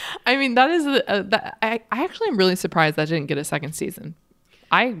is. I mean, that is I actually am really surprised that didn't get a second season.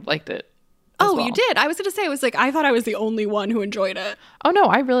 I liked it. Oh, well. You did? I was going to say, I thought I was the only one who enjoyed it. Oh no,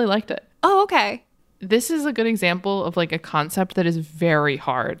 I really liked it. Oh, okay. This is a good example of like a concept that is very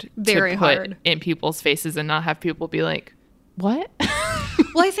hard to put in people's faces and not have people be like, what?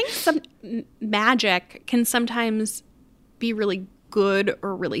 Well, I think some magic can sometimes be really good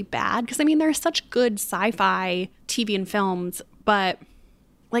or really bad. Because, I mean, there's such good sci-fi TV and films. But,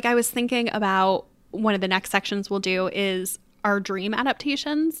 like, I was thinking about one of the next sections we'll do is our dream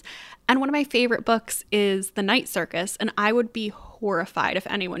adaptations. And one of my favorite books is The Night Circus. And I would be horrified if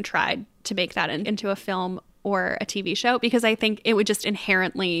anyone tried to make that into a film or a TV show, because I think it would just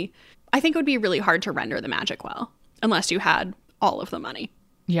inherently, I think it would be really hard to render the magic well, unless you had all of the money.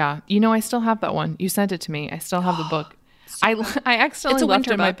 Yeah. You know, I still have that one. You sent it to me. I still have the book. I accidentally left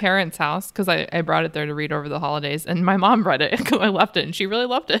it at my parents' house because I brought it there to read over the holidays, and my mom read it because I left it and she really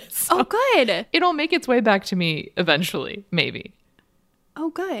loved it. So oh, good. It'll make its way back to me eventually, maybe. Oh,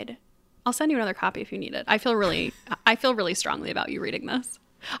 good. I'll send you another copy if you need it. I feel really strongly about you reading this.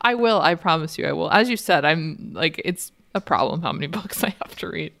 I will. I promise you I will. As you said, I'm like, it's a problem how many books I have to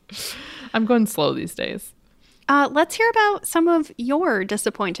read. I'm going slow these days. Let's hear about some of your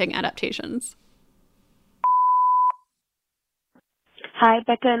disappointing adaptations. Hi,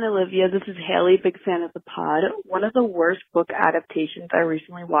 Becca and Olivia. This is Haley, big fan of the pod. One of the worst book adaptations I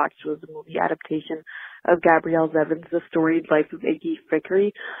recently watched was the movie adaptation of Gabrielle Zevin's The Storied Life of Iggy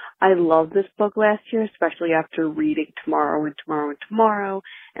Frickery. I loved this book last year, especially after reading Tomorrow and Tomorrow and Tomorrow,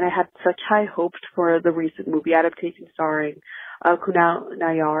 and I had such high hopes for the recent movie adaptation starring Kunal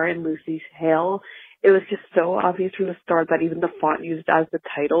Nayyar and Lucy Hale. It was just so obvious from the start that even the font used as the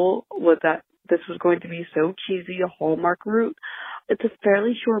title was that this was going to be so cheesy, a Hallmark route. It's a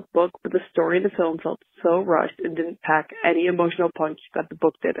fairly short book, but the story in the film felt so rushed and didn't pack any emotional punch that the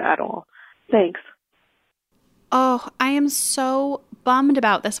book did at all. Thanks. Oh, I am so bummed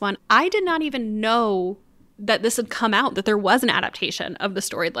about this one. I did not even know that this had come out, that there was an adaptation of The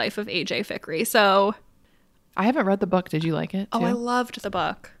Storied Life of A.J. Fikry. So I haven't read the book. Did you like it too? Oh, I loved the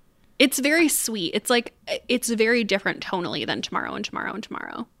book. It's very sweet. It's very different tonally than Tomorrow and Tomorrow and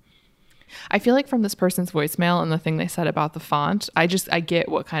Tomorrow. I feel like from this person's voicemail and the thing they said about the font, I get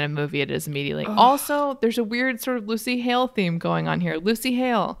what kind of movie it is immediately. Oh. Also, there's a weird sort of Lucy Hale theme going on here. Lucy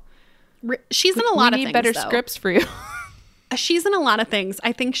Hale. She's in a lot of things, we need better scripts for you. She's in a lot of things.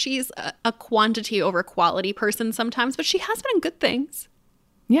 I think she's a quantity over quality person sometimes, but she has been in good things.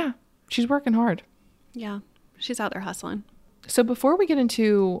 Yeah, she's working hard. Yeah, she's out there hustling. So before we get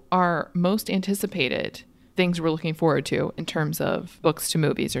into our most anticipated things we're looking forward to in terms of books to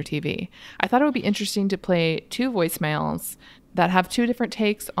movies or TV, I thought it would be interesting to play 2 voicemails that have 2 different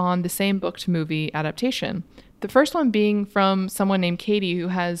takes on the same book to movie adaptation. The first one being from someone named Katie, who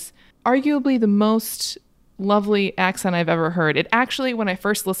has arguably the most lovely accent I've ever heard. It actually, when I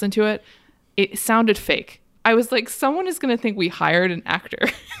first listened to it, it sounded fake. I was like, someone is going to think we hired an actor.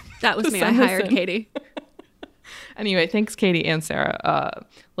 That was me. I hired Katie. Anyway, thanks, Katie and Sarah.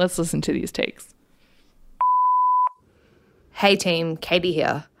 Let's listen to these takes. Hey team, Katie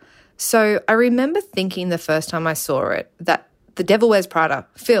here. So I remember thinking the first time I saw it that The Devil Wears Prada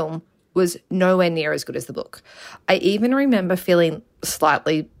film was nowhere near as good as the book. I even remember feeling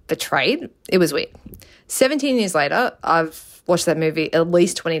slightly betrayed. It was weird. 17 years later, I've watched that movie at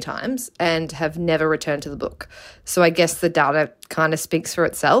least 20 times and have never returned to the book. So I guess the data kind of speaks for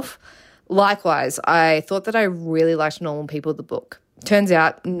itself. Likewise, I thought that I really liked Normal People, the book. Turns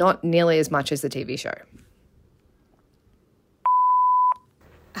out, not nearly as much as the TV show.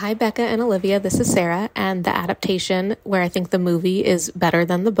 Hi, Becca and Olivia. This is Sarah, and the adaptation where I think the movie is better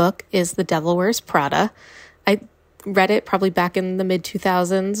than the book is The Devil Wears Prada. I read it probably back in the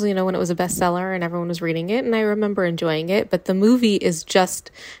mid-2000s, when it was a bestseller and everyone was reading it, and I remember enjoying it, but the movie is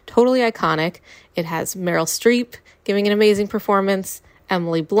just totally iconic. It has Meryl Streep giving an amazing performance,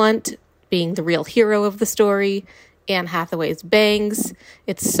 Emily Blunt being the real hero of the story, Anne Hathaway's bangs.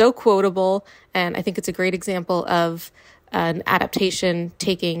 It's so quotable, and I think it's a great example of an adaptation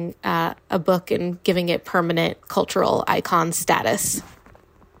taking a book and giving it permanent cultural icon status.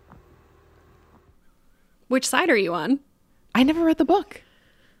 Which side are you on? I never read the book.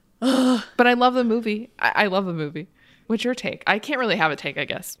 But I love the movie. I love the movie. What's your take? I can't really have a take, I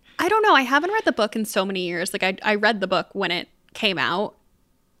guess. I don't know. I haven't read the book in so many years. I read the book when it came out.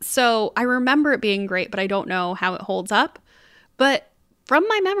 So I remember it being great, but I don't know how it holds up. But from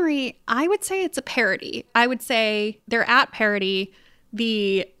my memory, I would say it's a parody. I would say they're at parody.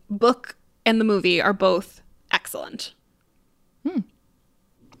 The book and the movie are both excellent. Well,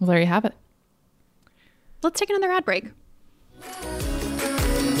 there you have it. Let's take another ad break.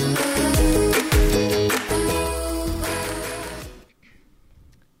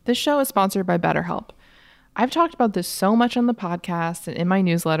 This show is sponsored by BetterHelp. I've talked about this so much on the podcast and in my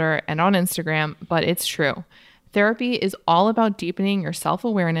newsletter and on Instagram, but it's true. Therapy is all about deepening your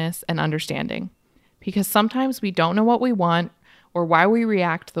self-awareness and understanding, because sometimes we don't know what we want or why we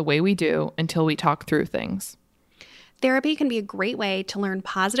react the way we do until we talk through things. Therapy can be a great way to learn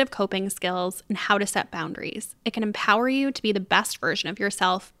positive coping skills and how to set boundaries. It can empower you to be the best version of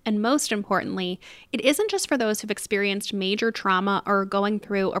yourself, and most importantly, it isn't just for those who've experienced major trauma or are going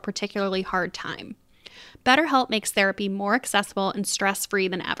through a particularly hard time. BetterHelp makes therapy more accessible and stress-free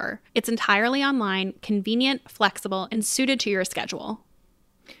than ever. It's entirely online, convenient, flexible, and suited to your schedule.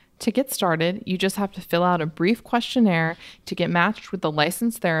 To get started, you just have to fill out a brief questionnaire to get matched with a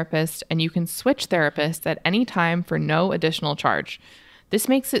licensed therapist, and you can switch therapists at any time for no additional charge. This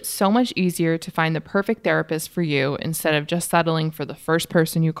makes it so much easier to find the perfect therapist for you instead of just settling for the first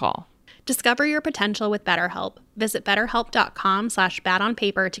person you call. Discover your potential with BetterHelp. Visit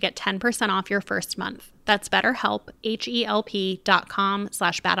betterhelp.com/badonpaper to get 10% off your first month. That's BetterHelp,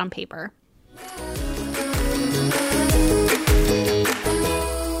 HELP.com/badonpaper.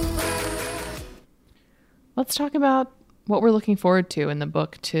 Let's talk about what we're looking forward to in the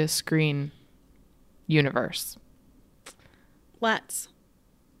book to screen universe. Let's.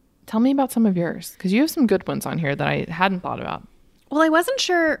 Tell me about some of yours, because you have some good ones on here that I hadn't thought about. Well, I wasn't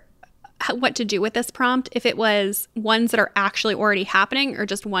sure what to do with this prompt, if it was ones that are actually already happening or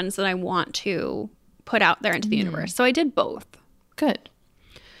just ones that I want to put out there into the universe. So I did both. Good.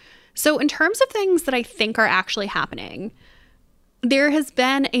 So in terms of things that I think are actually happening, there has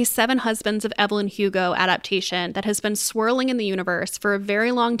been a 7 Husbands of Evelyn Hugo adaptation that has been swirling in the universe for a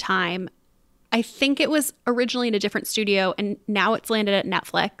very long time. I think it was originally in a different studio and now it's landed at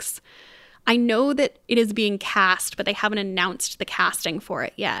Netflix. I know that it is being cast, but they haven't announced the casting for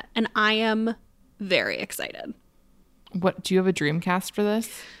it yet. And I am very excited. What do you have a dream cast for this?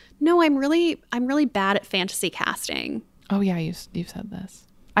 No, I'm really bad at fantasy casting. Oh yeah, you've said this.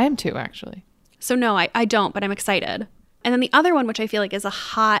 I am too, actually. So no, I don't, but I'm excited. And then the other one, which I feel like is a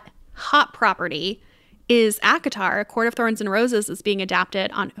hot property, is ACOTAR, A Court of Thorns and Roses, is being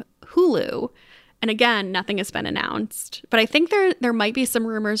adapted on Hulu. And again, nothing has been announced. But I think there might be some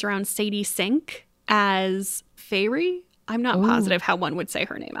rumors around Sadie Sink as Feyre. I'm not positive how one would say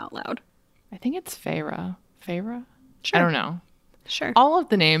her name out loud. I think it's Feyre. Feyre? Sure. I don't know. Sure. All of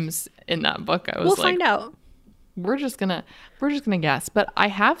the names in that book, I was we'll find out. We're just gonna guess. But I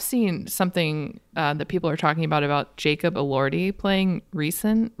have seen something that people are talking about Jacob Elordi playing Reese.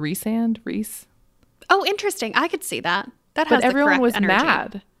 Oh, interesting. I could see that. That has but everyone the correct was energy.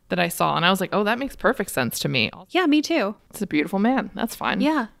 mad that I saw, and I was like, oh, that makes perfect sense to me. Yeah, me too. It's a beautiful man. That's fine.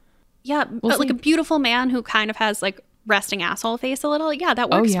 Yeah. But like a beautiful man who kind of has like resting asshole face a little. Yeah, that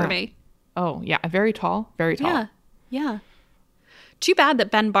works for me. Oh yeah, very tall, very tall. Yeah. Too bad that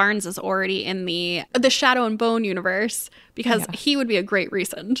Ben Barnes is already in the Shadow and Bone universe, because he would be a great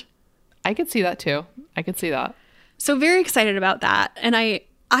Rhysand. I could see that too. I could see that. So very excited about that. And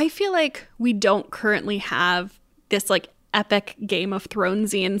I feel like we don't currently have this like epic Game of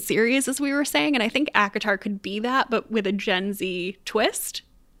Thronesian series, as we were saying. And I think ACOTAR could be that, but with a Gen Z twist.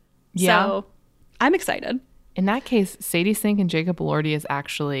 Yeah. So I'm excited. In that case, Sadie Sink and Jacob Elordi is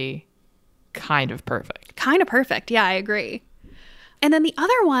actually kind of perfect. Kind of perfect. Yeah, I agree. And then the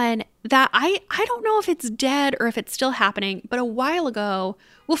other one that I don't know if it's dead or if it's still happening, but a while ago,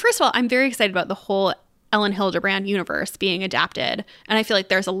 well, first of all, I'm very excited about the whole Ellen Hildebrand universe being adapted. And I feel like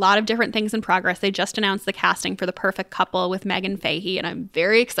there's a lot of different things in progress. They just announced the casting for The Perfect Couple with Megan Fahey, and I'm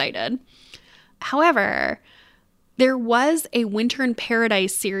very excited. However, there was a Winter in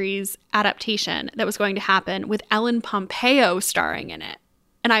Paradise series adaptation that was going to happen with Ellen Pompeo starring in it.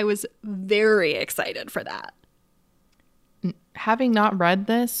 And I was very excited for that. Having not read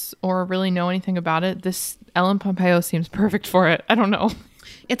this or really know anything about it, this Ellen Pompeo seems perfect for it. I don't know.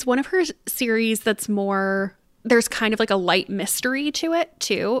 It's one of her series that's more, there's kind of like a light mystery to it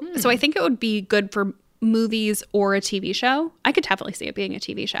too. So I think it would be good for movies or a TV show. I could definitely see it being a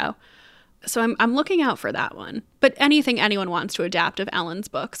TV show. So I'm looking out for that one. But anything anyone wants to adapt of Ellen's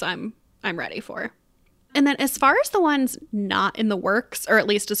books, I'm ready for. And then as far as the ones not in the works, or at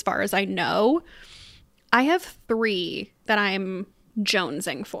least as far as I know, I have 3 that I'm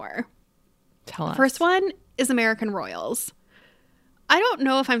jonesing for. Tell us. First one is American Royals. I don't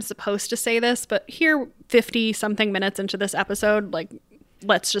know if I'm supposed to say this, but here 50 something minutes into this episode, like,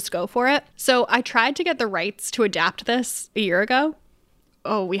 let's just go for it. So I tried to get the rights to adapt this a year ago.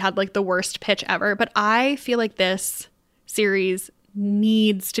 Oh, we had like the worst pitch ever, but I feel like this series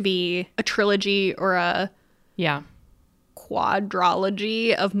needs to be a trilogy or a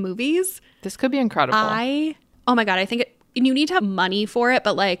quadrology of movies. This could be incredible. Oh my God, I think you need to have money for it,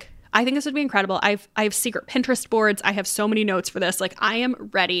 but like, I think this would be incredible. I have secret Pinterest boards. I have so many notes for this. Like, I am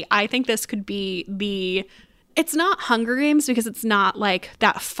ready. I think this could be it's not Hunger Games because it's not like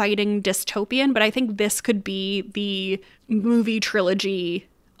that fighting dystopian, but I think this could be the movie trilogy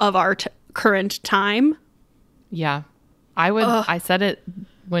of our current time. Yeah. I said it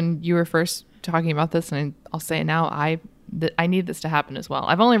when you were first talking about this, and I'll say it now. I need this to happen as well.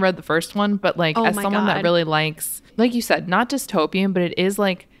 I've only read the first one, but like as someone that really likes, like you said, not dystopian, but it is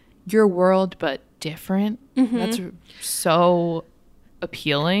like your world, but different. Mm-hmm. That's so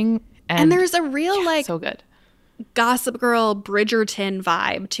appealing. And there's a real like so good Gossip Girl Bridgerton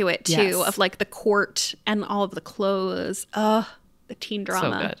vibe to it too, of like the court and all of the clothes. The teen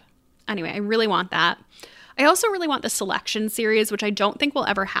drama. So good. Anyway, I really want that. I also really want the Selection series, which I don't think will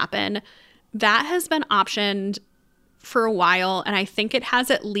ever happen. That has been optioned for a while, and I think it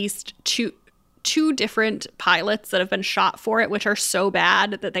has at least two different pilots that have been shot for it, which are so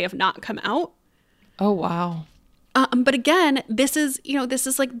bad that they have not come out. Oh, wow. But again, this is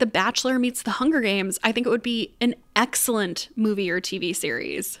like The Bachelor meets The Hunger Games. I think it would be an excellent movie or TV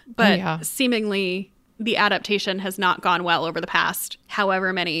series, but seemingly the adaptation has not gone well over the past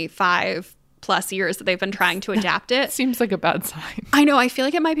however many 5+ years that they've been trying to adapt it. Seems like a bad sign. I know. I feel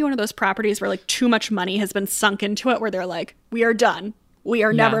like it might be one of those properties where like too much money has been sunk into it, where they're like, we are done. We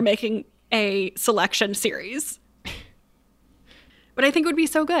are never making a Selection series. But I think it would be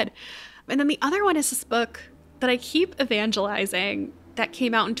so good. And then the other one is this book that I keep evangelizing that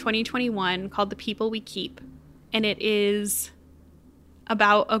came out in 2021 called The People We Keep. And it is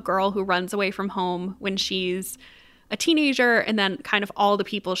about a girl who runs away from home when she's a teenager, and then kind of all the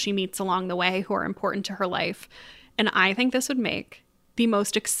people she meets along the way who are important to her life. And I think this would make the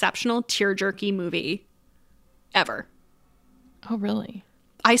most exceptional tear-jerky movie ever. Oh, really?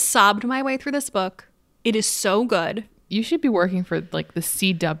 I sobbed my way through this book. It is so good. You should be working for like the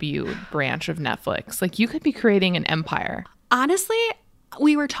CW branch of Netflix. Like you could be creating an empire. Honestly,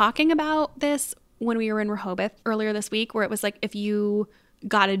 we were talking about this when we were in Rehoboth earlier this week, where it was like, if you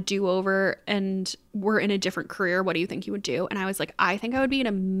got a do-over and were in a different career, what do you think you would do? And I was like, I think I would be an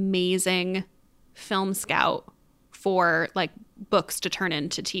amazing film scout for like books to turn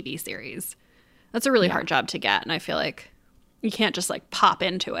into TV series. That's a really hard job to get, and I feel like you can't just like pop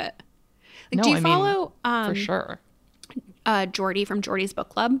into it. Like, No, do you I mean, follow for sure. Jordy from Jordy's Book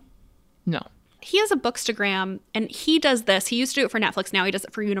Club? No. He has a Bookstagram, and he does this. He used to do it for Netflix. Now he does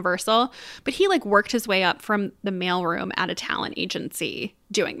it for Universal. But he like worked his way up from the mailroom at a talent agency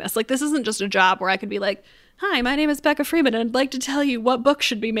doing this. Like, this isn't just a job where I could be like, hi, my name is Becca Freeman, and I'd like to tell you what books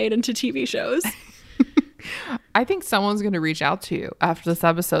should be made into TV shows. I think someone's going to reach out to you after this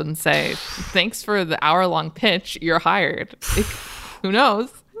episode and say, thanks for the hour-long pitch. You're hired. Who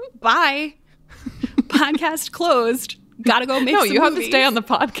knows? Bye. Podcast closed. Gotta go make No, some you have movies. to stay on the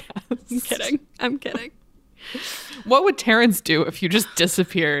podcast. I'm kidding. What would Terrence do if you just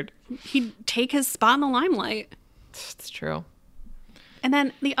disappeared? He'd take his spot in the limelight. It's true. And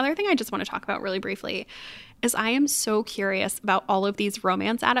then the other thing I just want to talk about really briefly is I am so curious about all of these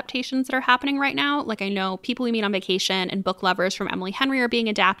romance adaptations that are happening right now. Like, I know People We Meet on Vacation and Book Lovers from Emily Henry are being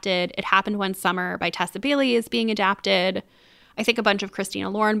adapted. It Happened One Summer by Tessa Bailey is being adapted. I think a bunch of Christina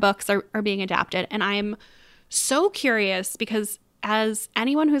Lauren books are being adapted. And I'm so curious because, as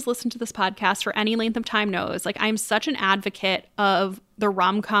anyone who's listened to this podcast for any length of time knows, like, I'm such an advocate of the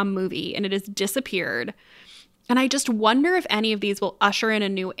rom-com movie, and it has disappeared. And I just wonder if any of these will usher in a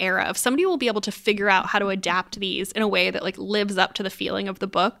new era, if somebody will be able to figure out how to adapt these in a way that like lives up to the feeling of the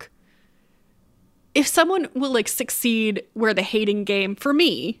book. If someone will like succeed where The Hating Game, for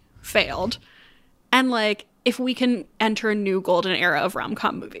me, failed. And like, if we can enter a new golden era of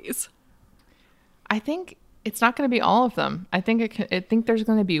rom-com movies. I think it's not going to be all of them. I think there's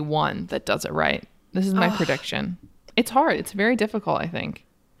going to be one that does it right. This is my prediction. It's hard. It's very difficult, I think.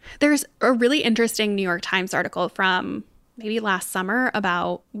 There's a really interesting New York Times article from maybe last summer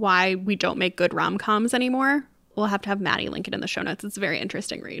about why we don't make good rom-coms anymore. We'll have to have Maddie link it in the show notes. It's a very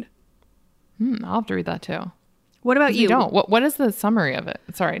interesting read. I'll have to read that too. What about you? Don't. What is the summary of it?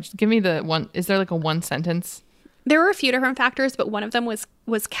 Sorry, just give me the one. Is there like a one sentence? There were a few different factors, but one of them was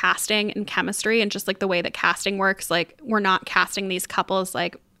casting and chemistry and just like the way that casting works. Like, we're not casting these couples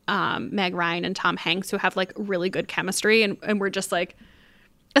like Meg Ryan and Tom Hanks who have like really good chemistry. And we're just like,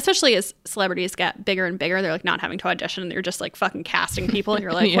 especially as celebrities get bigger and bigger, they're like not having to audition. They're just like fucking casting people. And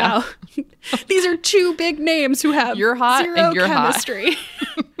you're like, wow, these are two big names who have you're hot zero and you're chemistry.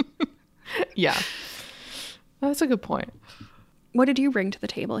 Hot. Yeah. That's a good point. What did you bring to the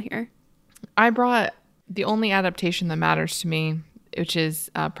table here? I brought the only adaptation that matters to me, which is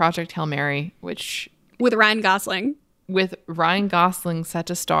Project Hail Mary, which... With Ryan Gosling. With Ryan Gosling set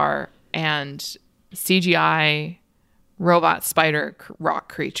to star and CGI robot spider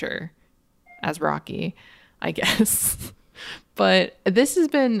rock creature as Rocky, I guess. But this has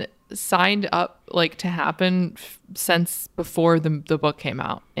been signed up like to happen since before the book came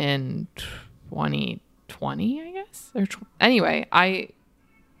out in 2020, I guess. Anyway,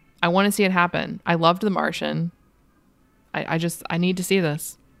 I want to see it happen. I loved The Martian. I need to see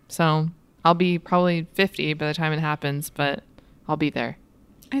this. So I'll be probably 50 by the time it happens, but I'll be there.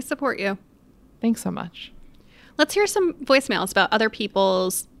 I support you. Thanks so much. Let's hear some voicemails about other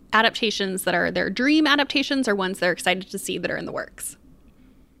people's adaptations that are their dream adaptations or ones they're excited to see that are in the works.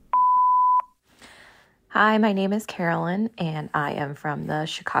 Hi, my name is Carolyn, and I am from the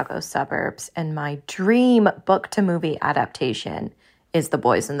Chicago suburbs, and my dream book-to-movie adaptation is The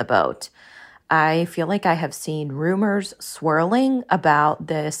Boys in the Boat. I feel like I have seen rumors swirling about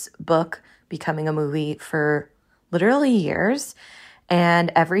this book becoming a movie for literally years, and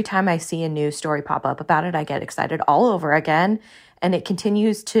every time I see a news story pop up about it, I get excited all over again, and it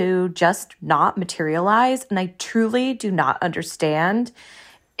continues to just not materialize, and I truly do not understand.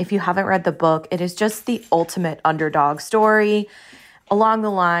 If you haven't read the book, it is just the ultimate underdog story along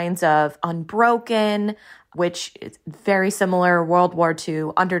the lines of Unbroken, which is very similar World War II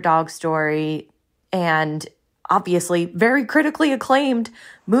underdog story, and obviously very critically acclaimed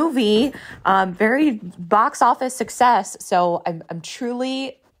movie, very box office success. So I'm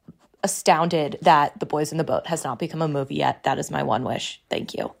truly astounded that The Boys in the Boat has not become a movie yet. That is my one wish.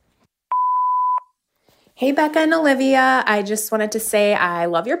 Thank you. Hey, Becca and Olivia. I just wanted to say I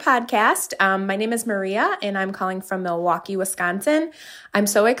love your podcast. My name is Maria, and I'm calling from Milwaukee, Wisconsin. I'm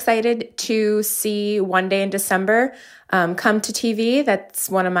so excited to see One Day in December. come to TV. That's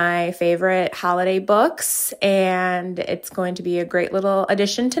one of my favorite holiday books, and it's going to be a great little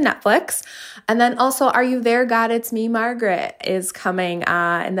addition to Netflix. And then also, Are You There, God? It's Me, Margaret is coming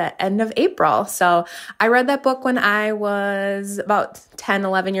in the end of April. So I read that book when I was about 10,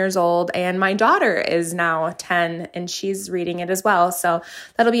 11 years old, and my daughter is now 10, and she's reading it as well. So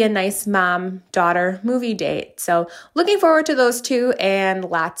that'll be a nice mom-daughter movie date. So looking forward to those two and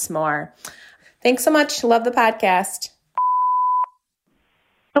lots more. Thanks so much. Love the podcast.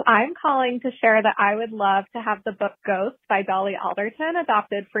 So I'm calling to share that I would love to have the book Ghost by Dolly Alderton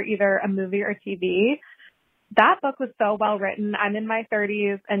adopted for either a movie or TV. That book was so well written. I'm in my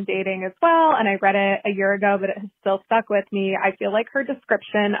 30s and dating as well, and I read it a year ago, but it has still stuck with me. I feel like her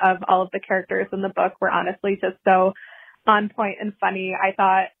description of all of the characters in the book were honestly just so on point and funny. I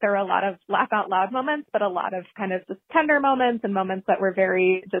thought there were a lot of laugh out loud moments, but a lot of kind of just tender moments and moments that were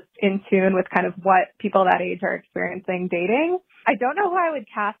very just in tune with kind of what people that age are experiencing dating. I don't know who I would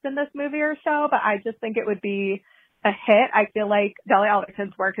cast in this movie or show, but I just think it would be a hit. I feel like Dolly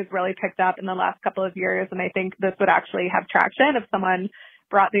Alderton's work has really picked up in the last couple of years, and I think this would actually have traction if someone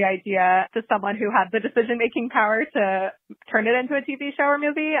brought the idea to someone who had the decision-making power to turn it into a TV show or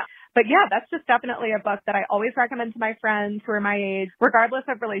movie. But yeah, that's just definitely a book that I always recommend to my friends who are my age, regardless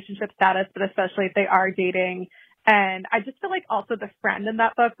of relationship status, but especially if they are dating. And I just feel like also the friend in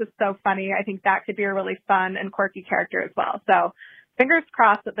that book was so funny. I think that could be a really fun and quirky character as well. So fingers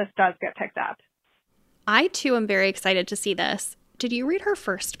crossed that this does get picked up. I, too, am very excited to see this. Did you read her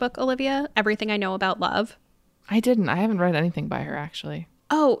first book, Olivia? Everything I Know About Love? I didn't. I haven't read anything by her, actually.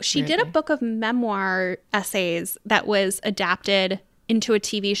 Oh, she did a book of memoir essays that was adapted into a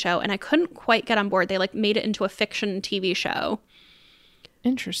TV show, and I couldn't quite get on board. They made it into a fiction TV show.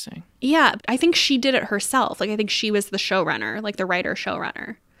 Interesting. Yeah, I think she did it herself. I think she was the showrunner, the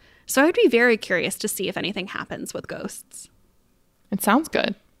writer-showrunner. So I would be very curious to see if anything happens with Ghosts. It sounds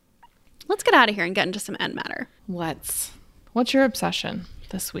good. Let's get out of here and get into some end matter. Let's. What's your obsession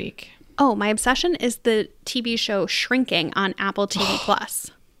this week? Oh, my obsession is the TV show Shrinking on Apple TV Plus.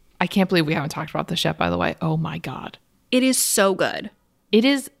 I can't believe we haven't talked about this yet, by the way. Oh my God. It is so good. It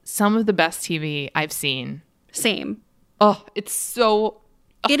is some of the best TV I've seen. Same. Oh, it's so...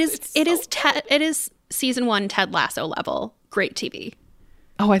 It is season 1 Ted Lasso level. Great TV.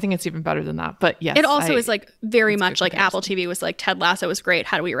 Oh, I think it's even better than that. But yes. It also is very much like Apple TV was Ted Lasso was great.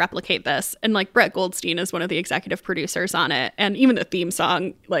 How do we replicate this? And Brett Goldstein is one of the executive producers on it. And even the theme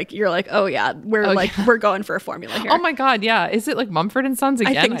song, you're oh yeah, we're going for a formula here. Oh my God. Yeah. Is it Mumford and Sons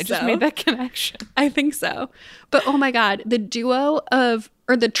again? I just made that connection. I think so. But oh my God, the trio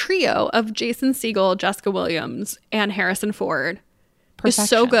of Jason Segel, Jessica Williams, and Harrison Ford is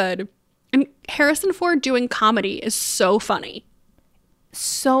so good. And Harrison Ford doing comedy is so funny.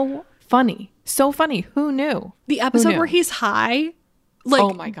 So funny. So funny. Who knew? The episode where he's high,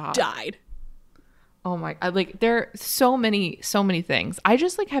 oh my God, died. Oh my, there are so many things. I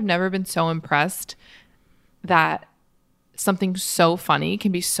just have never been so impressed that something so funny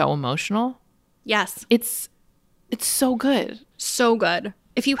can be so emotional. Yes. It's so good. So good.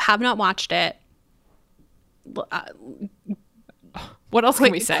 If you have not watched it, what else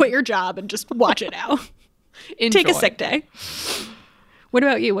can we say? Quit your job and just watch it now. Enjoy. Take a sick day. What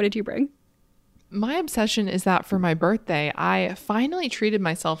about you? What did you bring? My obsession is that for my birthday, I finally treated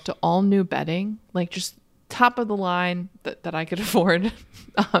myself to all new bedding, just top of the line that I could afford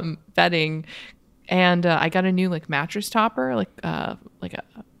bedding. And I got a new mattress topper, like a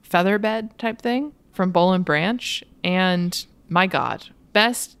feather bed type thing from Boll and Branch. And my God,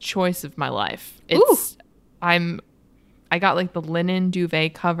 best choice of my life. I got the linen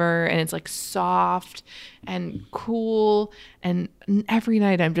duvet cover, and it's soft and cool. And every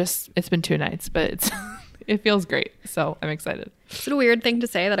night it's been 2 nights, but it feels great. So I'm excited. Is it a weird thing to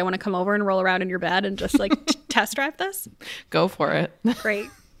say that I want to come over and roll around in your bed and just test drive this? Go for it. Great.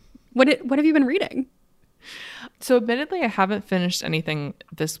 What have you been reading? So admittedly, I haven't finished anything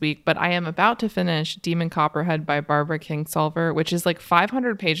this week, but I am about to finish Demon Copperhead by Barbara Kingsolver, which is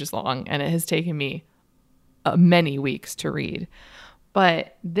 500 pages long, and it has taken me many weeks to read.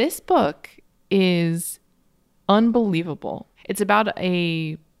 But this book is unbelievable. It's about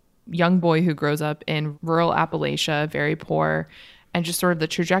a young boy who grows up in rural Appalachia, very poor, and just sort of the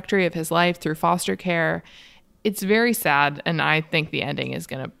trajectory of his life through foster care. It's very sad, and I think the ending is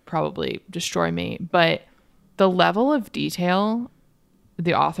going to probably destroy me. But the level of detail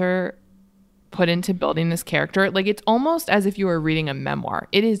the author put into building this character, it's almost as if you were reading a memoir.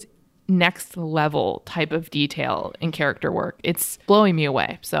 It is next level type of detail in character work. It's blowing me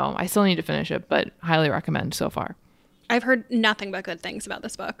away. So I still need to finish it, but highly recommend so far. I've heard nothing but good things about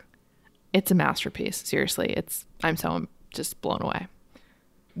this book. It's a masterpiece. Seriously. I'm so just blown away.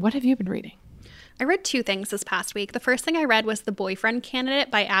 What have you been reading? I read 2 things this past week. The first thing I read was The Boyfriend Candidate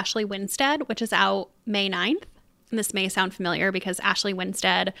by Ashley Winstead, which is out May 9th. And this may sound familiar because Ashley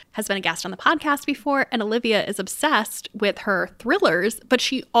Winstead has been a guest on the podcast before, and Olivia is obsessed with her thrillers, but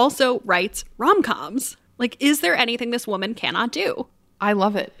she also writes rom-coms. Like, is there anything this woman cannot do? I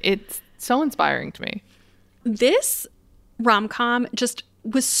love it. It's so inspiring to me. This rom-com just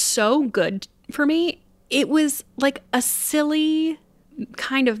was so good for me. It was like a silly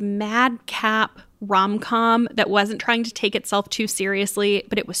kind of madcap rom-com that wasn't trying to take itself too seriously,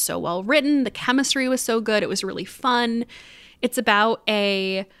 but it was so well written. The chemistry was so good. It was really fun. It's about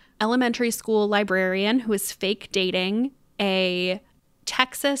a elementary school librarian who is fake dating a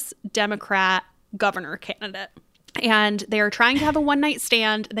Texas Democrat governor candidate. And they are trying to have a one-night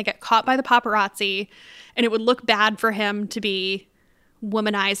stand. And they get caught by the paparazzi, and it would look bad for him to be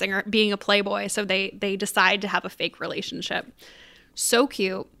womanizing or being a playboy. So they decide to have a fake relationship. So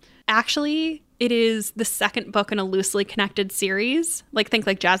cute. Actually, it is the second book in a loosely connected series. Like, think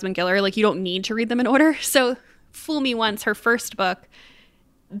like Jasmine Giller. Like, you don't need to read them in order. So Fool Me Once, her first book,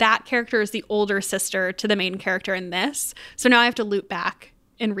 that character is the older sister to the main character in this. So now I have to loop back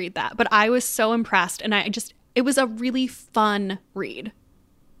and read that. But I was so impressed, and it was a really fun read.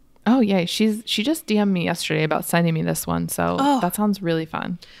 Oh, yay. She just DM'd me yesterday about sending me this one. So that sounds really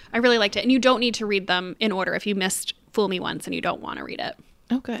fun. I really liked it. And you don't need to read them in order if you missed Fool Me Once and you don't want to read it.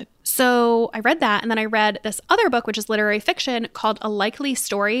 Oh, good. So I read that, and then I read this other book, which is literary fiction, called A Likely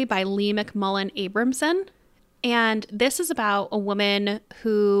Story by Lee McMullen Abramson. And this is about a woman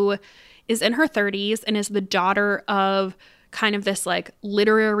who is in her 30s and is the daughter of kind of this like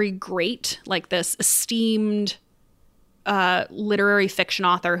literary great, like this esteemed literary fiction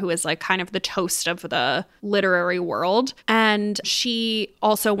author who is like kind of the toast of the literary world. And she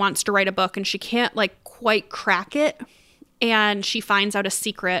also wants to write a book, and she can't like quite crack it. And she finds out a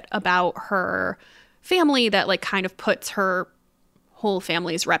secret about her family that like kind of puts her whole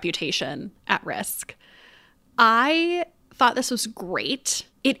family's reputation at risk. I thought this was great.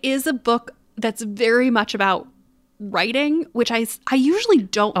 It is a book that's very much about writing, which I usually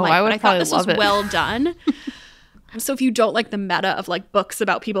don't like, but I thought this was well done. So if you don't like the meta of like books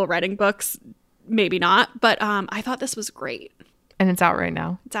about people writing books, maybe not. But I thought this was great. And it's out right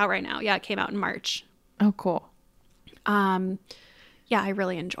now? It's out right now. Yeah, it came out in March. Oh, cool. Yeah, I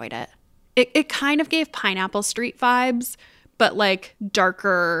really enjoyed it. It kind of gave Pineapple Street vibes, but like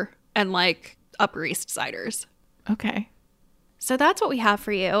darker and like Upper East Siders. Okay. So that's what we have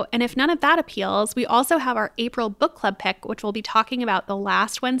for you. And if none of that appeals, we also have our April book club pick, which we'll be talking about the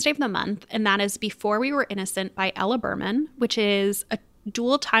last Wednesday of the month. And that is Before We Were Innocent by Ella Berman, which is a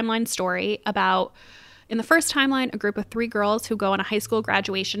dual timeline story about, in the first timeline, a group of 3 girls who go on a high school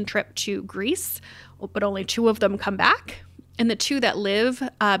graduation trip to Greece, but only 2 of them come back. And the 2 that live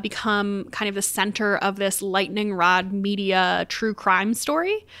become kind of the center of this lightning rod media true crime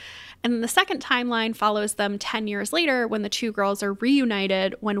story. And then the second timeline follows them 10 years later when the 2 girls are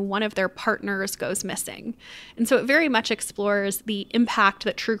reunited when one of their partners goes missing. And so it very much explores the impact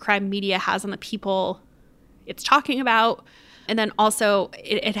that true crime media has on the people it's talking about. And then also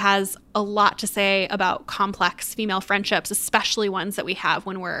it has a lot to say about complex female friendships, especially ones that we have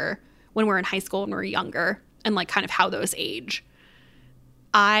when we're in high school and we're younger, and like kind of how those age.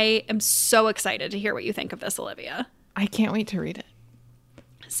 I am so excited to hear what you think of this, Olivia. I can't wait to read it.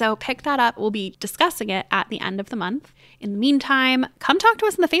 So pick that up. We'll be discussing it at the end of the month. In the meantime, come talk to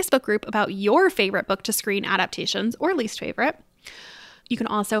us in the Facebook group about your favorite book to screen adaptations or least favorite. You can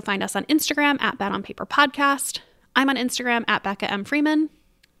also find us on Instagram at Bet on Paper Podcast. I'm on Instagram at Becca M. Freeman.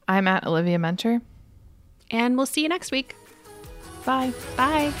 I'm at Olivia Mentor. And we'll see you next week. Bye.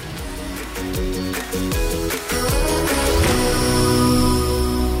 Bye.